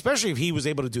 Right. Especially if he was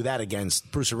able to do that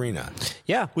against Bruce Arena.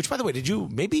 Yeah. Which, by the way,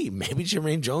 maybe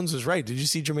Jermaine Jones was right. Did you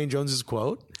see Jermaine Jones's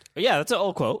quote? Yeah, that's an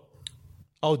old quote.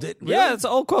 Oh, really? Yeah, that's an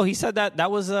old quote. He said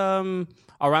that was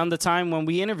around the time when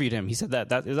we interviewed him. He said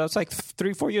that was like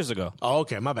 3-4 years ago. Oh,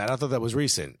 okay, my bad. I thought that was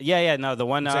recent. Yeah, no, the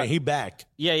one. He back.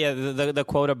 Yeah. The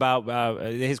quote about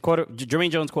his quote,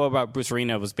 Jermaine Jones' quote about Bruce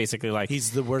Arena was basically like,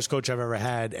 he's the worst coach I've ever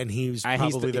had, and he's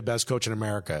probably the best coach in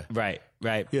America. Right.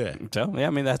 Yeah. So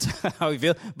I mean that's how we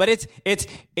feel. But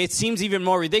it seems even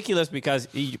more ridiculous because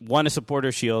he won a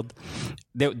supporter shield.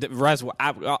 The Reds were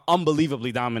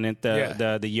unbelievably dominant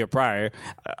the year prior.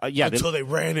 Until they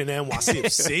ran in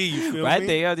NYCFC. You feel right?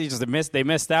 me? They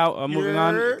missed out moving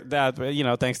on. That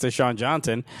thanks to Sean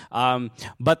Johnson.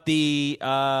 But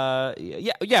I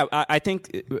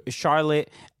think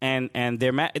Charlotte and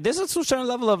their there's a certain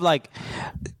level of like,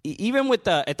 even with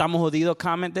the "estamos jodido"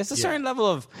 comment, there's a certain level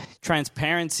of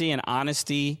transparency and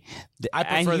honesty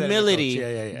and humility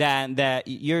that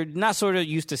you're not sort of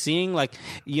used to seeing, like,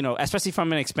 especially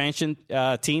from an expansion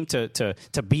team to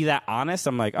be that honest.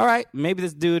 I'm like, all right, maybe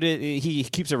this dude, he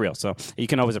keeps it real, so you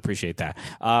can always appreciate that.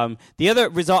 The other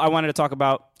result I wanted to talk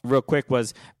about real quick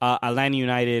was Atlanta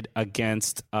United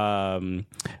against Montreal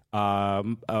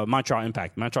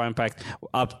Impact. Montreal Impact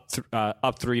up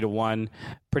 3-1,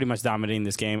 pretty much dominating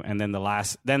this game, and then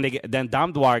then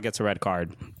Dom Dwyer gets a red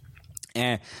card.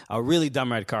 And a really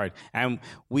dumb red card. And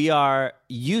we are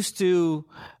used to,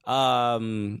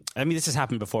 this has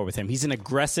happened before with him. He's an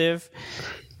aggressive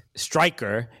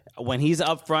striker. When he's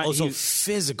up front, also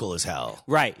physical as hell.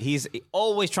 Right, he's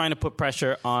always trying to put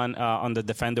pressure on the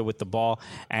defender with the ball,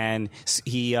 and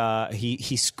he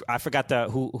I forgot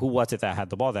who was it that had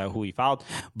the ball, who he fouled,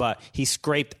 but he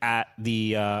scraped at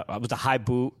the with a high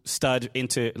boot stud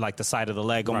into like the side of the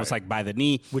leg, almost like by the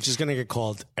knee, which is going to get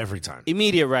called every time.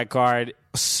 Immediate red card,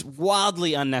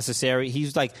 wildly unnecessary.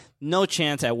 He's like no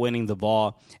chance at winning the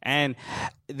ball, and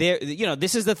there,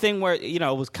 this is the thing where it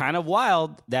was kind of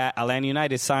wild that Atlanta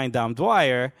United signed Dom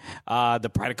Dwyer, the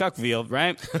pride of Cuckfield,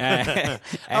 right?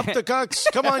 Up the Cucks,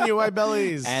 come on, you white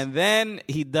bellies. And then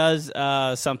he does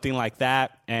something like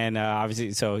that, and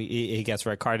obviously, so he gets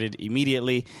red carded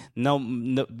immediately.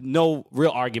 No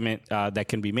real argument that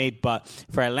can be made. But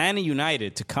for Atlanta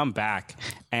United to come back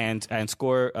and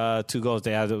score 2 goals,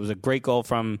 it was a great goal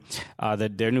from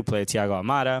their new player Thiago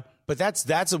Almada. But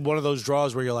that's one of those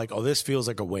draws where you're like, oh, this feels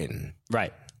like a win.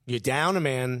 Right. You're down a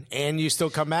man, and you still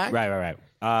come back. Right.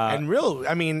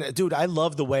 Dude, I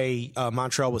love the way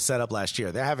Montreal was set up last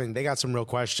year. They got some real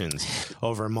questions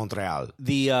over in Montreal.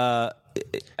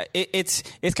 It's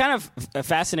kind of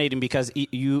fascinating because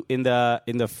you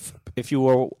if you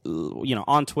were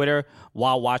on Twitter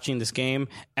while watching this game,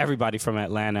 everybody from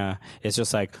Atlanta is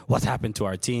just like, what's happened to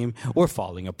our team? We're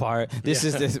falling apart.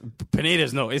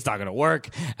 Pineda's it's not gonna work.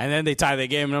 And then they tie the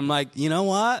game, and I'm like, you know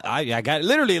what? I got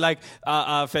literally like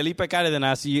Felipe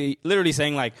Cárdenas literally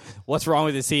saying like, what's wrong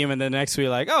with this team? And then next week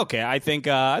like, okay, I think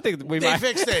they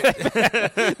fixed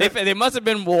it. they must have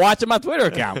been watching my Twitter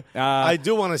account. I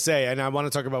do want to say, and I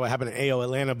want to talk about what happened at AO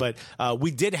Atlanta, but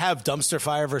we did have dumpster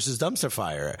fire versus dumpster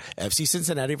fire. FC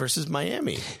Cincinnati versus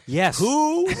Miami. Yes.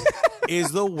 Who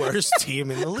is the worst team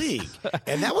in the league?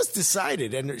 And that was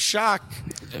decided. And shock.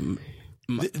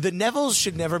 The Nevilles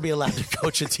should never be allowed to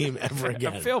coach a team ever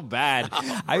again. I feel bad.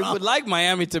 I would like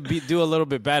Miami to do a little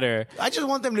bit better. I just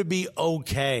want them to be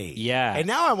okay. Yeah. And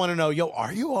now I want to know,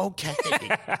 are you okay?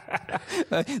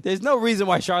 There's no reason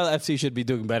why Charlotte FC should be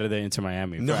doing better than Inter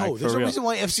Miami. No, there's no reason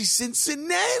why FC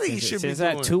Cincinnati should be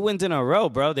doing 2 wins in a row,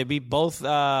 bro. They beat both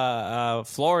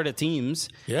Florida teams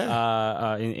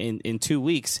in 2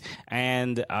 weeks.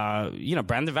 And,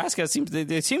 Brandon Vasquez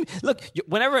seems look,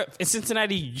 whenever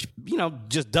Cincinnati,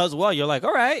 just does well, you're like,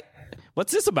 all right,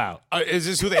 what's this about? Is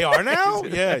this who they are now?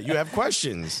 Yeah, you have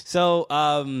questions. So,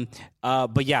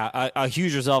 but yeah, a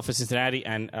huge result for Cincinnati,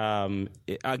 and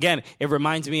again, it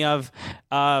reminds me of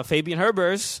Fabian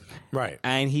Herbers, right?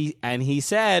 And he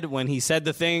said, when he said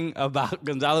the thing about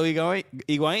Gonzalo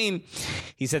Higuain,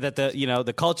 he said that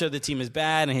the culture of the team is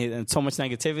bad and so much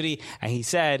negativity, and he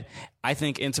said, I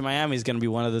think Inter Miami is going to be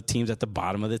one of the teams at the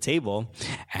bottom of the table.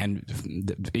 And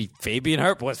Fabian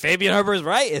Herbers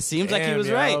right? It seems like he was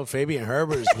right. Fabian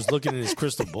Herbers was looking at his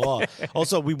crystal ball.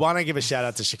 Also, we want to give a shout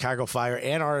out to Chicago Fire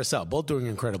and RSL, both doing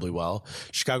incredibly well.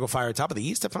 Chicago Fire, top of the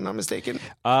East, if I'm not mistaken.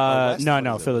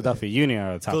 No, Philadelphia Union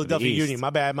are top of the East. Philadelphia Union, my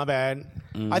bad.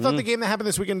 Mm-hmm. I thought the game that happened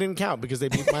this weekend didn't count because they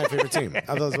beat my favorite team. I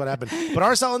thought that's what happened. But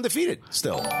RSL undefeated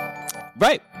still.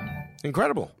 Right.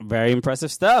 Incredible. Very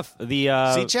impressive stuff. See,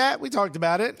 chat? We talked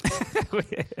about it.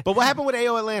 But what happened with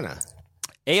AO Atlanta?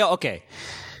 Okay.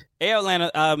 AO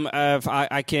Atlanta,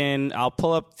 I'll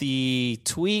pull up the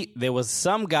tweet. There was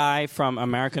some guy from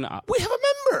American... We have a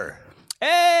member.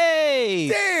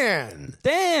 Hey!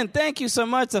 Dan, thank you so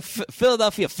much. The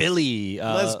Philadelphia Philly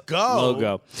Let's go.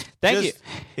 logo. Thank you.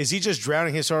 Is he just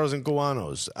drowning his sorrows in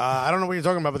guanos? I don't know what you're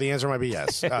talking about, but the answer might be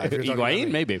yes. Higuain,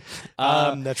 maybe.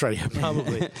 That's right. Yeah,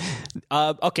 probably.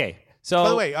 Okay. So, by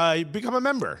the way, become a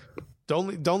member.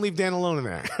 Don't leave Dan alone in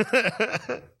there.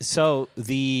 So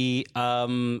the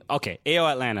AO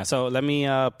Atlanta. So let me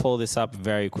pull this up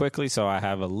very quickly so I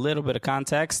have a little bit of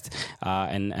context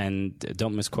and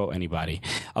don't misquote anybody.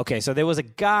 Okay, so there was a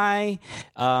guy.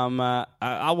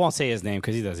 I won't say his name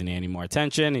because he doesn't need any more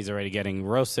attention. He's already getting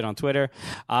roasted on Twitter.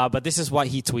 But this is what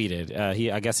he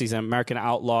tweeted. I guess he's an American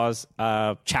Outlaws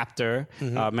chapter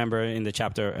member in the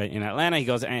chapter in Atlanta. He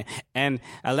goes, and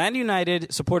Atlanta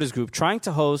United supporters group trying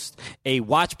to host a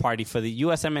watch party for the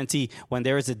USMNT when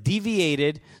there is a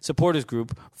deviated supporters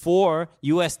group for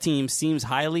U.S. teams seems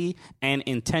highly and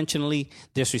intentionally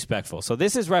disrespectful. So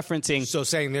this is referencing... So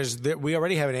saying we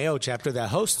already have an AO chapter that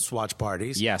hosts watch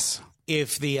parties. Yes.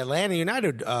 If the Atlanta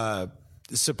United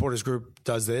supporters group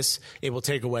does this, it will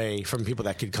take away from people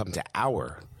that could come to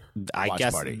our I watch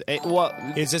guess. party? Well,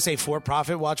 Is this a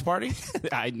for-profit watch party?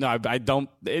 I don't.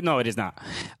 No, it is not.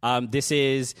 This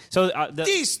is so.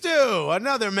 D-Stu,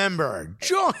 another member,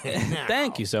 join. Now.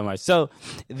 Thank you so much. So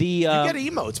the You get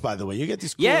emotes, by the way. You get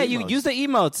these. Cool yeah, emotes. you use the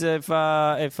emotes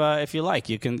if you like.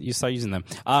 You start using them.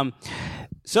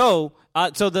 So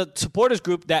the supporters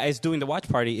group that is doing the watch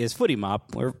party is Footy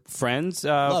Mop. We're friends.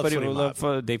 Footy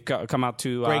Mop. They've come out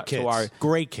to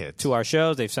Great kids to our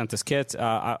shows. They've sent us kits.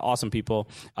 Awesome people.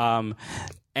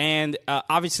 And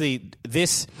obviously,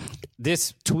 this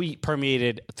tweet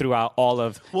permeated throughout all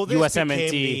of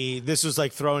USMNT. This was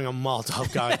like throwing a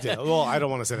Molotov cocktail. Well, I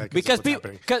don't want to say that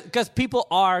because people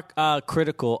are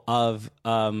critical of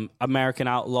American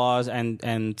Outlaws,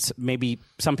 and maybe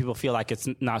some people feel like it's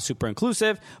not super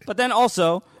inclusive. But then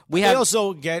also they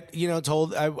also get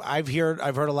told. I've heard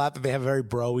a lot that they have a very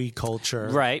bro-y culture.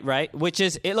 Right. Which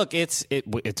is it. Look, it's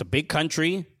a big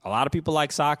country. A lot of people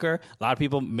like soccer. A lot of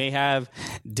people may have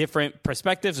different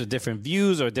perspectives or different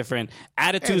views or different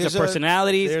attitudes or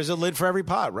personalities. There's a lid for every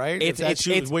pot, right? If that's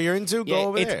what you're into, go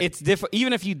over there. It's different.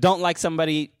 Even if you don't like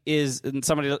somebody's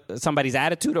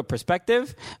attitude or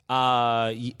perspective,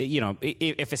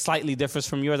 if it slightly differs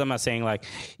from yours, I'm not saying like,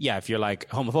 if you're like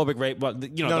homophobic, rape, well, no.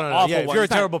 Yeah, if you're a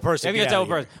terrible person, if you're a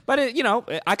terrible person. But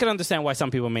I can understand why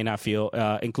some people may not feel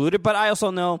included. But I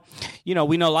also know,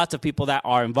 we know lots of people that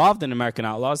are involved in American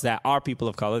Outlaws that are people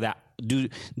of color that do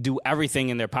everything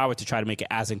in their power to try to make it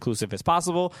as inclusive as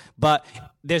possible, but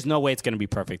there's no way it's going to be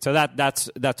perfect. So that's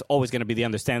always going to be the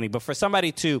understanding. But for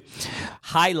somebody to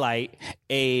highlight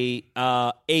a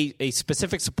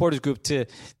specific supporters group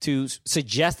to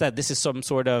suggest that this is some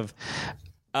sort of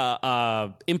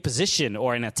imposition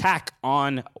or an attack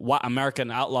on what American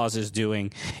Outlaws is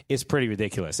doing is pretty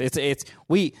ridiculous. The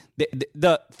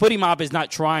Footy Mob is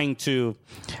not trying to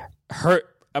hurt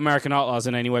American Outlaws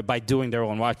in any way by doing their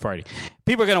own watch party.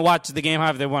 People are going to watch the game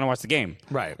however they want to watch the game.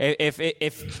 Right.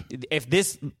 If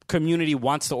this community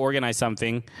wants to organize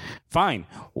something, fine.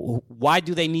 Why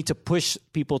do they need to push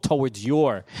people towards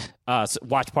your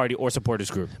watch party or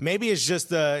supporters group? Maybe it's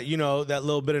just that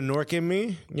little bit of Nork in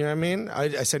me. You know what I mean?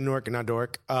 I said Nork, not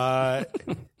dork. Hey,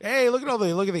 look at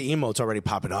the emotes already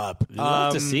popping up.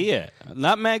 Love to see it.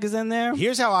 Nutmeg is in there.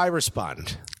 Here's how I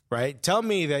respond. Right? Tell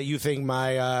me that you think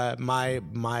my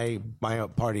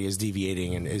party is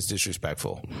deviating and is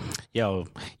disrespectful. Yo,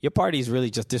 your party is really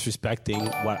just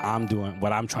disrespecting what I'm doing,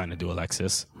 what I'm trying to do,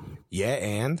 Alexis. Yeah,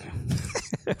 and?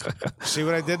 See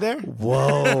what I did there?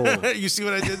 Whoa. You see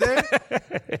what I did there?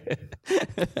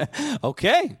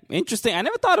 Okay. Interesting. I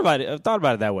never thought about it. I've thought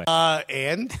about it that way.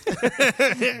 And?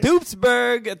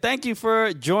 Dupesburg, thank you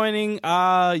for joining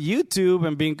YouTube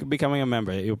and becoming a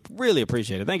member. You really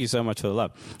appreciate it. Thank you so much for the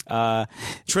love.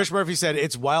 Trish Murphy said,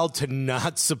 it's wild to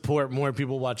not support more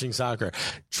people watching soccer.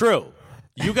 True.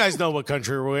 You guys know what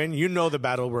country we're in. You know the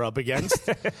battle we're up against.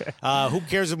 Who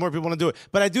cares if more people want to do it?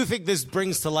 But I do think this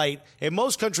brings to light, in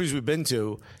most countries we've been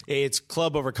to, it's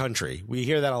club over country. We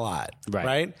hear that a lot,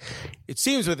 right? It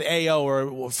seems with AO,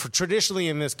 or traditionally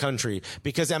in this country,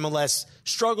 because MLS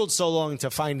struggled so long to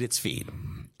find its feet.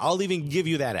 I'll even give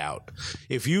you that out.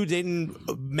 If you didn't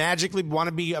magically want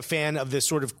to be a fan of this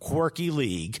sort of quirky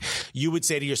league, you would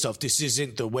say to yourself, this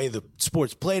isn't the way the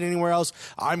sport's played anywhere else.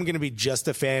 I'm going to be just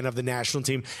a fan of the national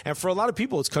team. And for a lot of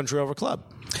people, it's country over club.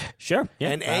 Sure. Yeah,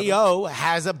 and AO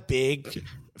has a big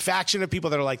faction of people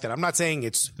that are like that. I'm not saying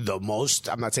it's the most.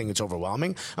 I'm not saying it's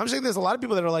overwhelming. I'm saying there's a lot of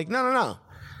people that are like, no.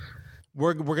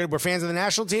 We're fans of the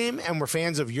national team, and we're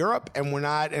fans of Europe, and we're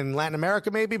not in Latin America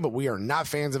maybe, but we are not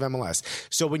fans of MLS.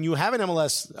 So when you have an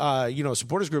MLS,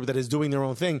 supporters group that is doing their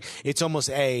own thing, it's almost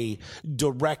a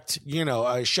direct,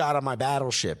 a shot on my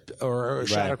battleship or a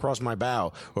shot across my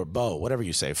bow or bow, whatever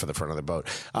you say for the front of the boat.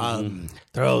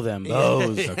 Throw them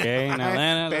bows, okay? In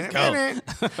Atlanta, let's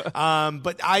go.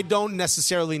 But I don't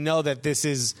necessarily know that this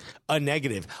is a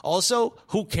negative. Also,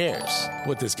 who cares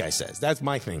what this guy says? That's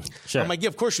my thing. Sure. I'm like, yeah,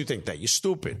 of course you think that. You're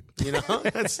stupid.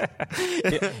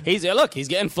 He's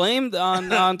getting flamed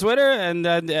on Twitter,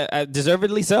 and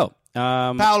deservedly so.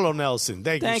 Paolo Nelson,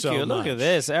 thank you so much. Look at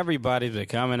this. Everybody's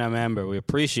becoming a member. We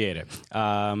appreciate it.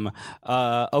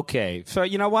 Okay. So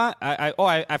you know what?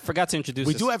 I forgot to introduce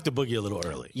We this. do have to boogie a little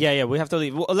early. Yeah, we have to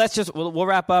leave. We'll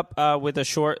wrap up with a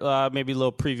short, maybe a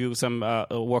little preview, some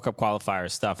World Cup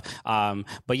qualifier stuff.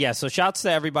 But yeah, so shouts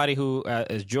to everybody who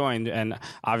has joined, and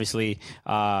obviously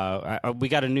we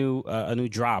got a new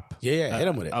drop. Yeah, hit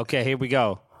him with it. Okay, here we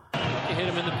go. It hit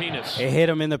him in the penis. It hit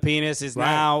him in the penis. Is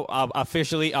now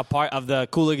officially a part of the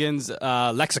Cooligans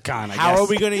lexicon, I guess. How are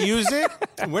we going to use it?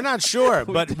 We're not sure,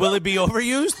 but will it be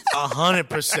overused?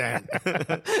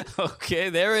 100%. Okay,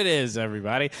 there it is,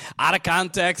 everybody. Out of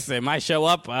context, it might show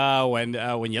up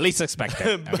when you least expect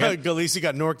it. Okay? Galicia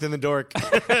got norked in the dork.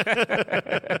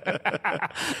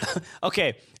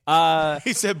 Okay.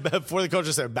 He said before the coach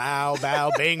just said bow,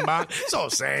 bow, bing, bong. It's all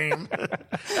the same.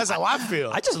 That's how I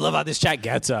feel. I just love how this chat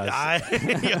gets us.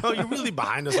 You're really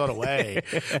behind us all the way.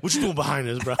 What you doing behind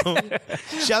us, bro?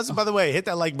 Shouts, by the way, hit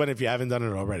that like button if you haven't done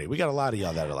it already. We got a lot of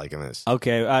y'all that are liking this.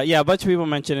 Okay, a bunch of people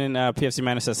mentioning PFC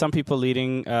Manor says some people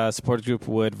leading support group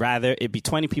would rather it be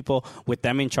 20 people with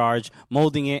them in charge,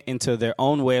 molding it into their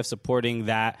own way of supporting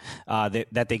that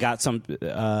they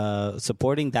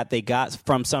got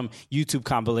from some YouTube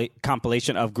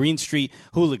compilation of Green Street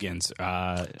hooligans.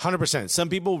 100%. Some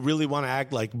people really want to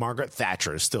act like Margaret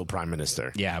Thatcher is still prime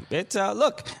minister. Yeah, it's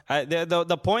look.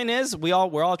 The point is we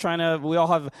all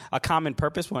have a common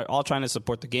purpose. We're all trying to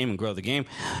support the game and grow the game.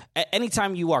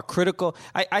 Anytime you are critical,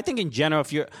 I think in general,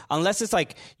 unless it's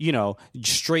like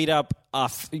straight up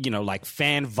like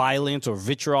fan violence or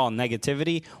vitriol and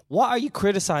negativity, why are you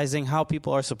criticizing how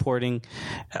people are supporting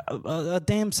a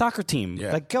damn soccer team?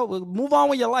 Yeah. Like, go move on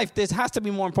with your life. There has to be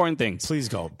more important things. Please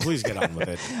go. Please get on with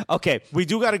it. Okay. We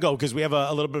do got to go because we have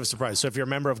a little bit of a surprise. So if you're a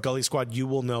member of Gully Squad, you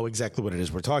will know exactly what it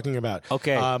is we're talking about.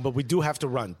 Okay. But we do have to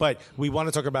run. But we want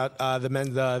to talk about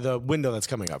the window that's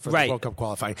coming up for the World Cup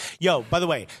qualifying. Yo, by the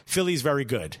way, Philly's very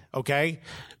good, okay?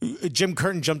 Jim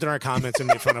Curtin jumped in our comments and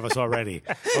made fun of us already.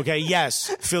 Okay,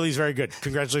 yes, Philly's very good.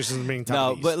 Congratulations on being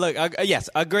top. No, but look,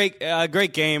 yes, a great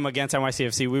game against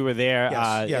NYCFC. We were there.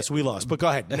 Yes, we lost. But go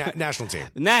ahead, national team.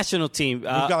 National team. We've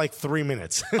got like 3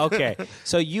 minutes. Okay,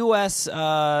 so U.S. We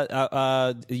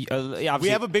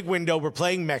have a big window. We're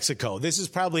playing Mexico. This is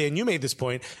probably, and you made this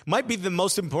point, might be the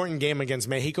most important game against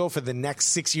Mexico for the next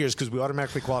 6 years because we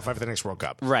automatically qualify for the next World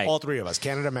Cup. Right. All three of us,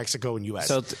 Canada, Mexico, and U.S.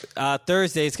 So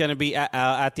Thursday is going to be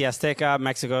at the Azteca,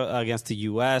 Mexico against the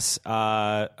U.S.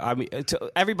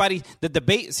 Everybody, the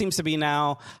debate seems to be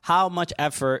now how much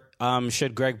effort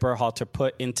should Greg Berhalter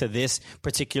put into this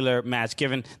particular match,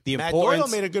 given the importance. Matt Doyle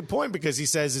made a good point because he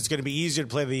says it's going to be easier to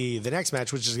play the next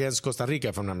match, which is against Costa Rica,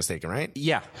 if I'm not mistaken, right?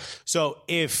 Yeah. So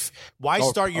why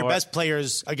start your best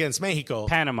players against Mexico?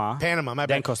 Panama, my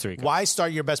then bad. Costa Rica. Why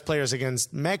start your best players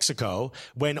against Mexico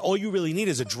when all you really need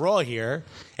is a draw here,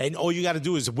 and all you got to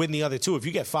do is win the other two? If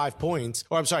you get 5 points,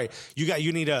 or I'm sorry,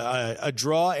 you need a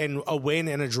draw and a win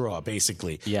and a draw,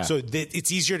 basically. Yeah. So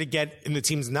it's easier to get in the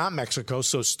teams not Mexico.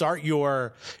 So start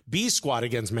your B squad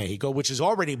against Mexico, which has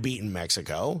already beaten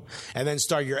Mexico, and then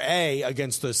start your A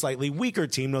against the slightly weaker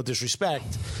team, no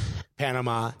disrespect,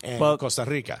 Panama and Costa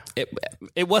Rica.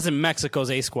 It wasn't Mexico's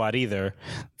A squad either.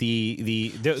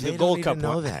 The They Gold don't Cup even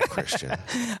know one. that, Christian.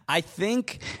 I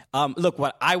think. Look,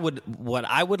 what I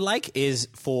would like is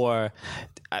for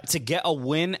to get a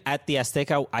win at the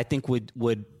Azteca. I think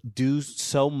would do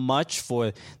so much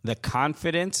for the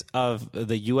confidence of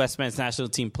the U.S. men's national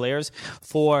team players,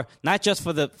 for not just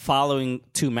for the following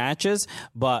 2 matches,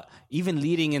 but even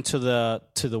leading into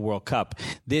the World Cup.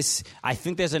 I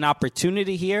think there's an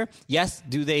opportunity here. Yes,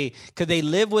 could they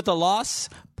live with a loss?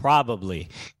 Probably.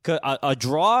 A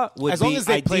draw would be ideal. As long as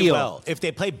they play well. If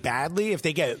they play badly, if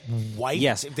they get wiped,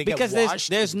 yes, if they because get washed,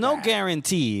 there's no bad.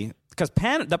 guarantee. Because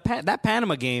that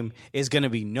Panama game is going to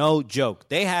be no joke.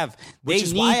 They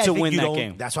Which need to win that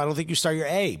game. That's why I don't think you start your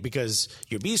A, because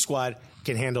your B squad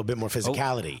can handle a bit more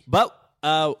physicality. But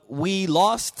we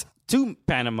lost to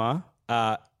Panama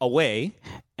away,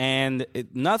 and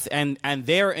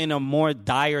they're in a more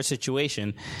dire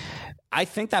situation. I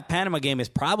think that Panama game is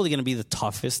probably going to be the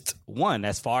toughest one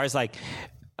as far as like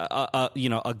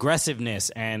aggressiveness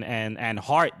and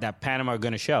heart that Panama are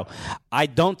going to show. I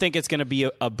don't think it's going to be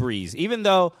a breeze, even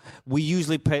though we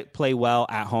usually play well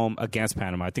at home against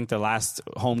Panama. I think the last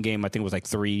home game was like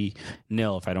 3-0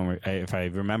 if I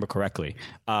remember correctly.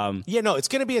 It's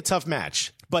going to be a tough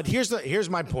match. But here's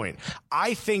my point.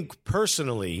 I think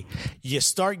personally, you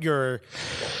start your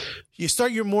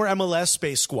more MLS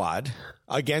space squad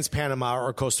against Panama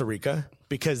or Costa Rica,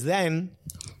 because then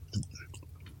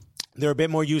they're a bit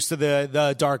more used to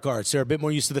the dark arts. They're a bit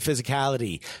more used to the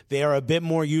physicality. They are a bit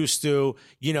more used to,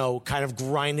 kind of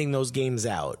grinding those games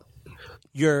out.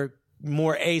 Your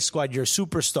more A squad, your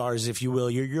superstars, if you will,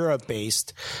 your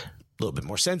Europe-based, little bit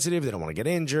more sensitive. They don't want to get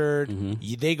injured.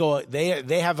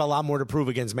 They have a lot more to prove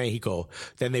against Mexico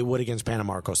than they would against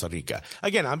Panama or Costa Rica.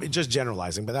 Again, I'm just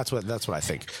generalizing, but that's what I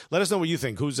think. Let us know what you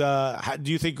think. Do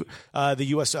you think the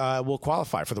U.S. will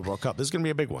qualify for the World Cup? This is going to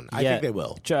be a big one. I think they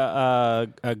will.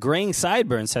 Graying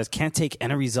Sideburn says, can't take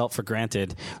any result for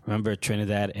granted. Remember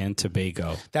Trinidad and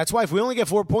Tobago. That's why if we only get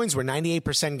 4 points, we're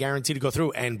 98% guaranteed to go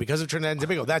through. And because of Trinidad and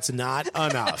Tobago, that's not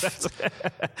enough.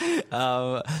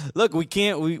 Look, we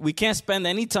can't spend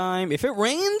any time. If it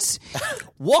rains,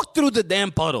 walk through the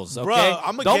damn puddles. Okay,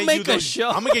 bro, don't make a show.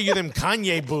 I'm gonna get you them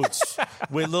Kanye boots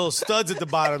with little studs at the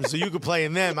bottom, so you can play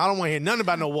in them. I don't want to hear nothing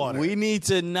about no water. We need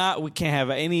to not. We can't have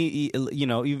any.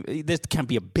 There can't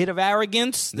be a bit of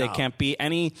arrogance. There can't be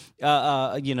any.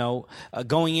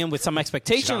 Going in with some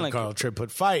expectation. Carl Tripp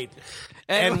would fight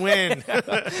and win.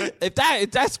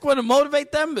 if that's going to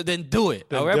motivate them, then do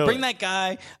it. All right, bring that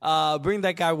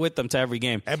guy with them to every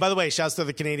game. And by the way, shouts to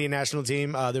the Canadian national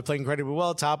team. They're playing incredibly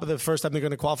well. Top of the first time they're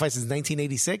going to qualify since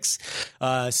 1986,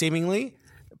 seemingly.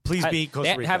 Please beat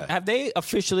Costa Rica. Have they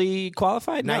officially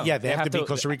qualified? Not yet. They have to beat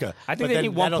Costa Rica. I think they need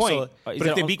 1 point. But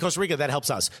if they beat Costa Rica, that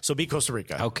helps us. So beat Costa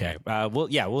Rica. Okay.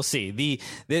 We'll see. The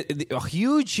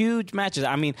huge matches.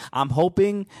 I mean, I'm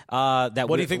hoping that.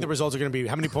 What do you think the results are going to be?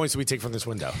 How many points do we take from this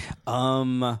window?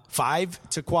 5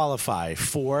 to qualify.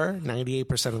 4,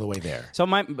 98% of the way there. So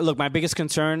my biggest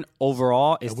concern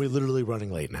overall is we're literally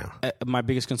running late now. My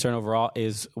biggest concern overall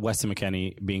is Weston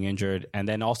McKennie being injured, and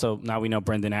then also now we know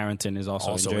Brendan Arrington is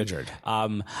also injured.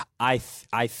 I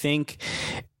think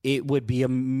it would be a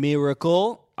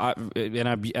miracle,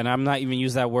 and I'm not even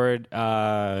use that word.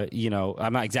 I'm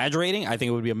not exaggerating. I think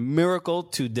it would be a miracle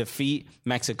to defeat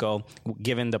Mexico,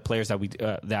 given the players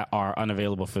that that are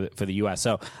unavailable for the U.S.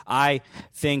 So I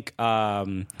think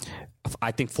 4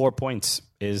 points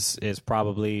is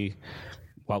probably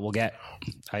what we'll get.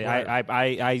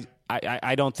 I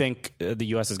don't think the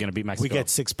U.S. is going to beat Mexico. We get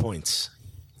 6 points.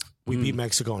 We beat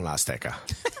Mexico in La Azteca.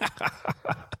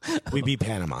 We beat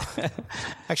Panama.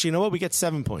 Actually, you know what? We get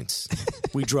 7 points.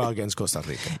 We draw against Costa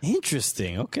Rica.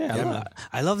 Interesting. Okay,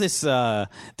 I love this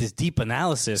deep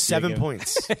analysis. 7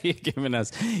 points you're giving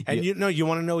us. And you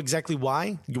want to know exactly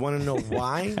why? You want to know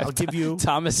why? I'll give you.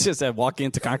 Thomas just said walking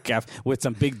into CONCACAF with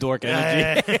some big dork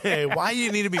energy. Hey, why do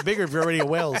you need to be bigger if you're already a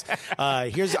Wales?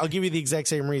 I'll give you the exact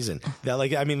same reason.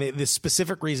 The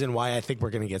specific reason why I think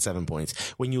we're going to get 7 points.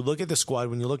 When you look at the squad,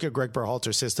 when you look at Greg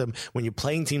Berhalter's system, when you're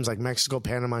playing teams like Mexico,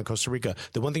 Panama, and Costa Rica,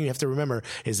 the one thing you have to remember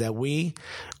is that we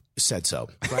said so,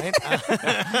 right?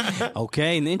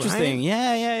 Okay, interesting. Right?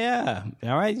 Yeah.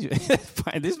 All right.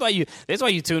 This is why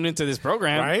you tune into this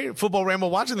program, right? Football Ramble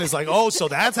watching this, like, oh, so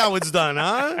that's how it's done,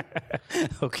 huh?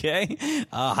 Okay.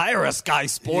 Hire us, Sky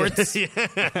Sports.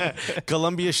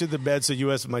 Colombia shit the bed, so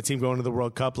U.S. my team going to the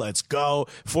World Cup. Let's go.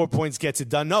 4 points gets it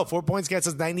done. No, 4 points gets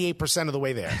us 98% of the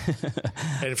way there.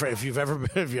 And if you've ever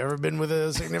been with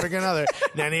a significant other,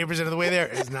 98% of the way there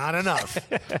is not enough.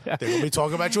 They will be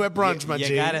talking about you at brunch, my G.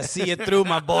 You gotta see it through,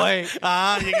 my boy. You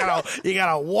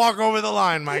gotta walk over the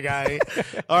line, my guy.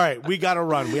 All right, we gotta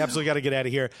run. We absolutely gotta get out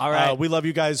of here. All right, we love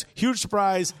you guys. Huge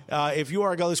surprise. If you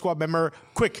are a Gully Squad member,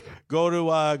 quick go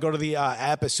to the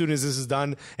app as soon as this is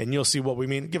done, and you'll see what we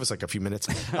mean. Give us like a few minutes.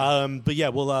 But yeah,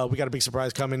 we got a big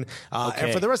surprise coming. Okay.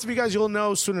 And for the rest of you guys, you'll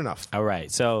know soon enough. All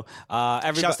right. So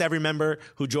shouts to every member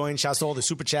who joined. Shouts to all the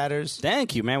super chatters.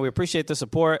 Thank you, man. We appreciate the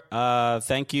support.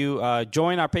 Thank you.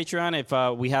 Join our Patreon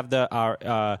if we have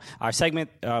our segment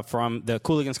from the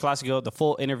Cooligans Classico, the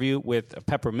full interview with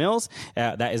Pepper Mills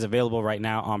that is available right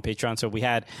now on Patreon. So we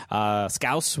had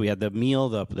Scouse, we had the meal,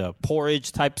 the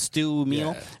porridge type stew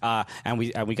meal, and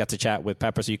we got to chat with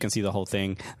Pepper, so you can see the whole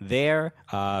thing there.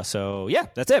 So yeah,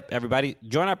 that's it. Everybody,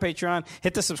 join our Patreon,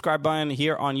 hit the subscribe button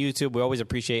here on YouTube. We always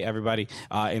appreciate everybody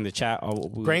in the chat.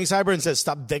 Graying Cyburn says,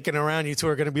 "Stop dicking around. You two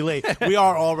are going to be late." We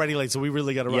are already late, so we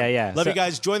really got to run. Yeah. Love you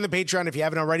guys. Join the Patreon if you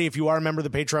haven't already. If you are a member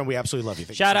of the Patreon, we absolutely love you.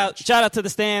 Thank Shout you so out. much. Shout out to the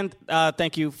stand.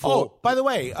 Thank you for. Oh, by the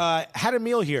way, had a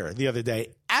meal here the other day.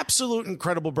 Absolute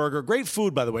incredible burger. Great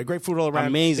food, by the way. Great food all around.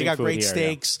 Amazing. They got food great here,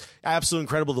 steaks. Yeah. Absolutely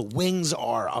incredible. The wings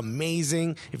are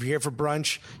amazing. If you're here for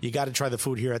brunch, you got to try the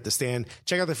food here at the stand.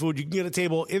 Check out the food. You can get a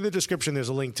table. In the description, there's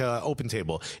a link to Open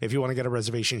Table if you want to get a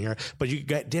reservation here. But you can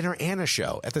get dinner and a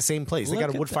show at the same place. They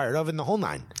got a wood-fired oven, the whole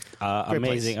nine.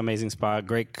 Amazing spot.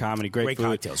 Great comedy. Great food.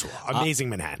 Cocktails. Amazing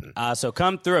Manhattan. So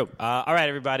come through. All right,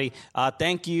 everybody.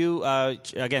 Thank you.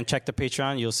 Again, check the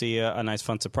Patreon. You'll see a nice,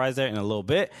 fun surprise there in a little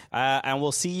bit. And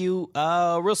we'll see you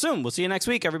real soon. We'll see you next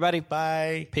week, everybody.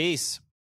 Bye. Peace.